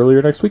record earlier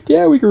next week?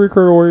 Yeah, we can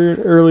record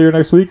earlier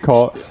next week.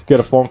 Get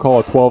a phone call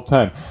at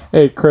 12:10.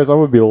 Hey, Chris, I'm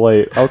going to be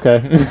late.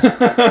 Okay.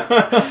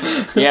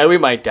 Yeah, we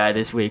might die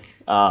this week.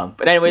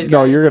 But anyways, guys,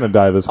 no, you're going to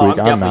die this week. I'm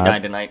definitely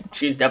dying tonight.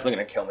 She's definitely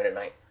going to kill me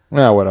tonight.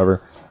 Yeah,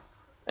 whatever.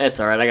 It's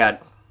all right.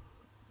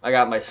 I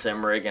got my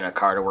sim rig and a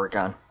car to work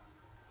on,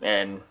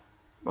 and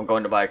I'm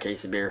going to buy a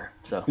case of beer.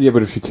 So. Yeah,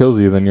 but if she kills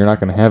you, then you're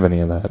not going to have any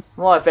of that.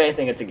 Well, if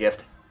anything, it's a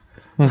gift.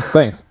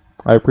 Thanks.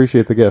 I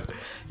appreciate the gift.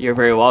 You're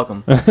very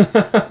welcome.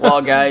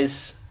 Well,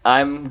 guys,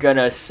 I'm going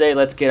to say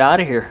let's get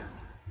out of here.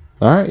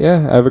 All right, yeah.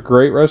 Have a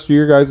great rest of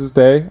your guys'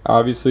 day.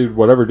 Obviously,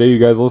 whatever day you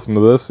guys listen to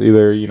this,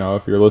 either,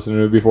 if you're listening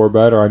to it before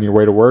bed or on your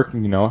way to work,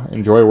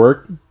 enjoy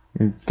work,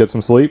 get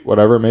some sleep,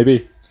 whatever it may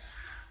be.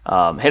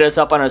 Hit us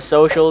up on our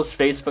socials,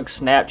 Facebook,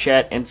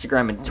 Snapchat,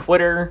 Instagram, and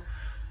Twitter.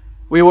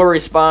 We will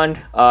respond.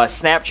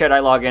 Snapchat I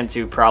log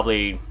into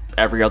probably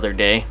every other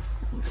day.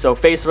 So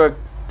Facebook,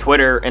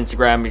 Twitter,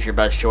 Instagram is your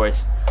best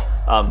choice.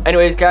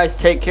 Anyways, guys,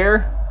 take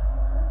care.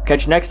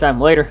 Catch you next time.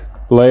 Later.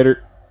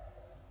 Later.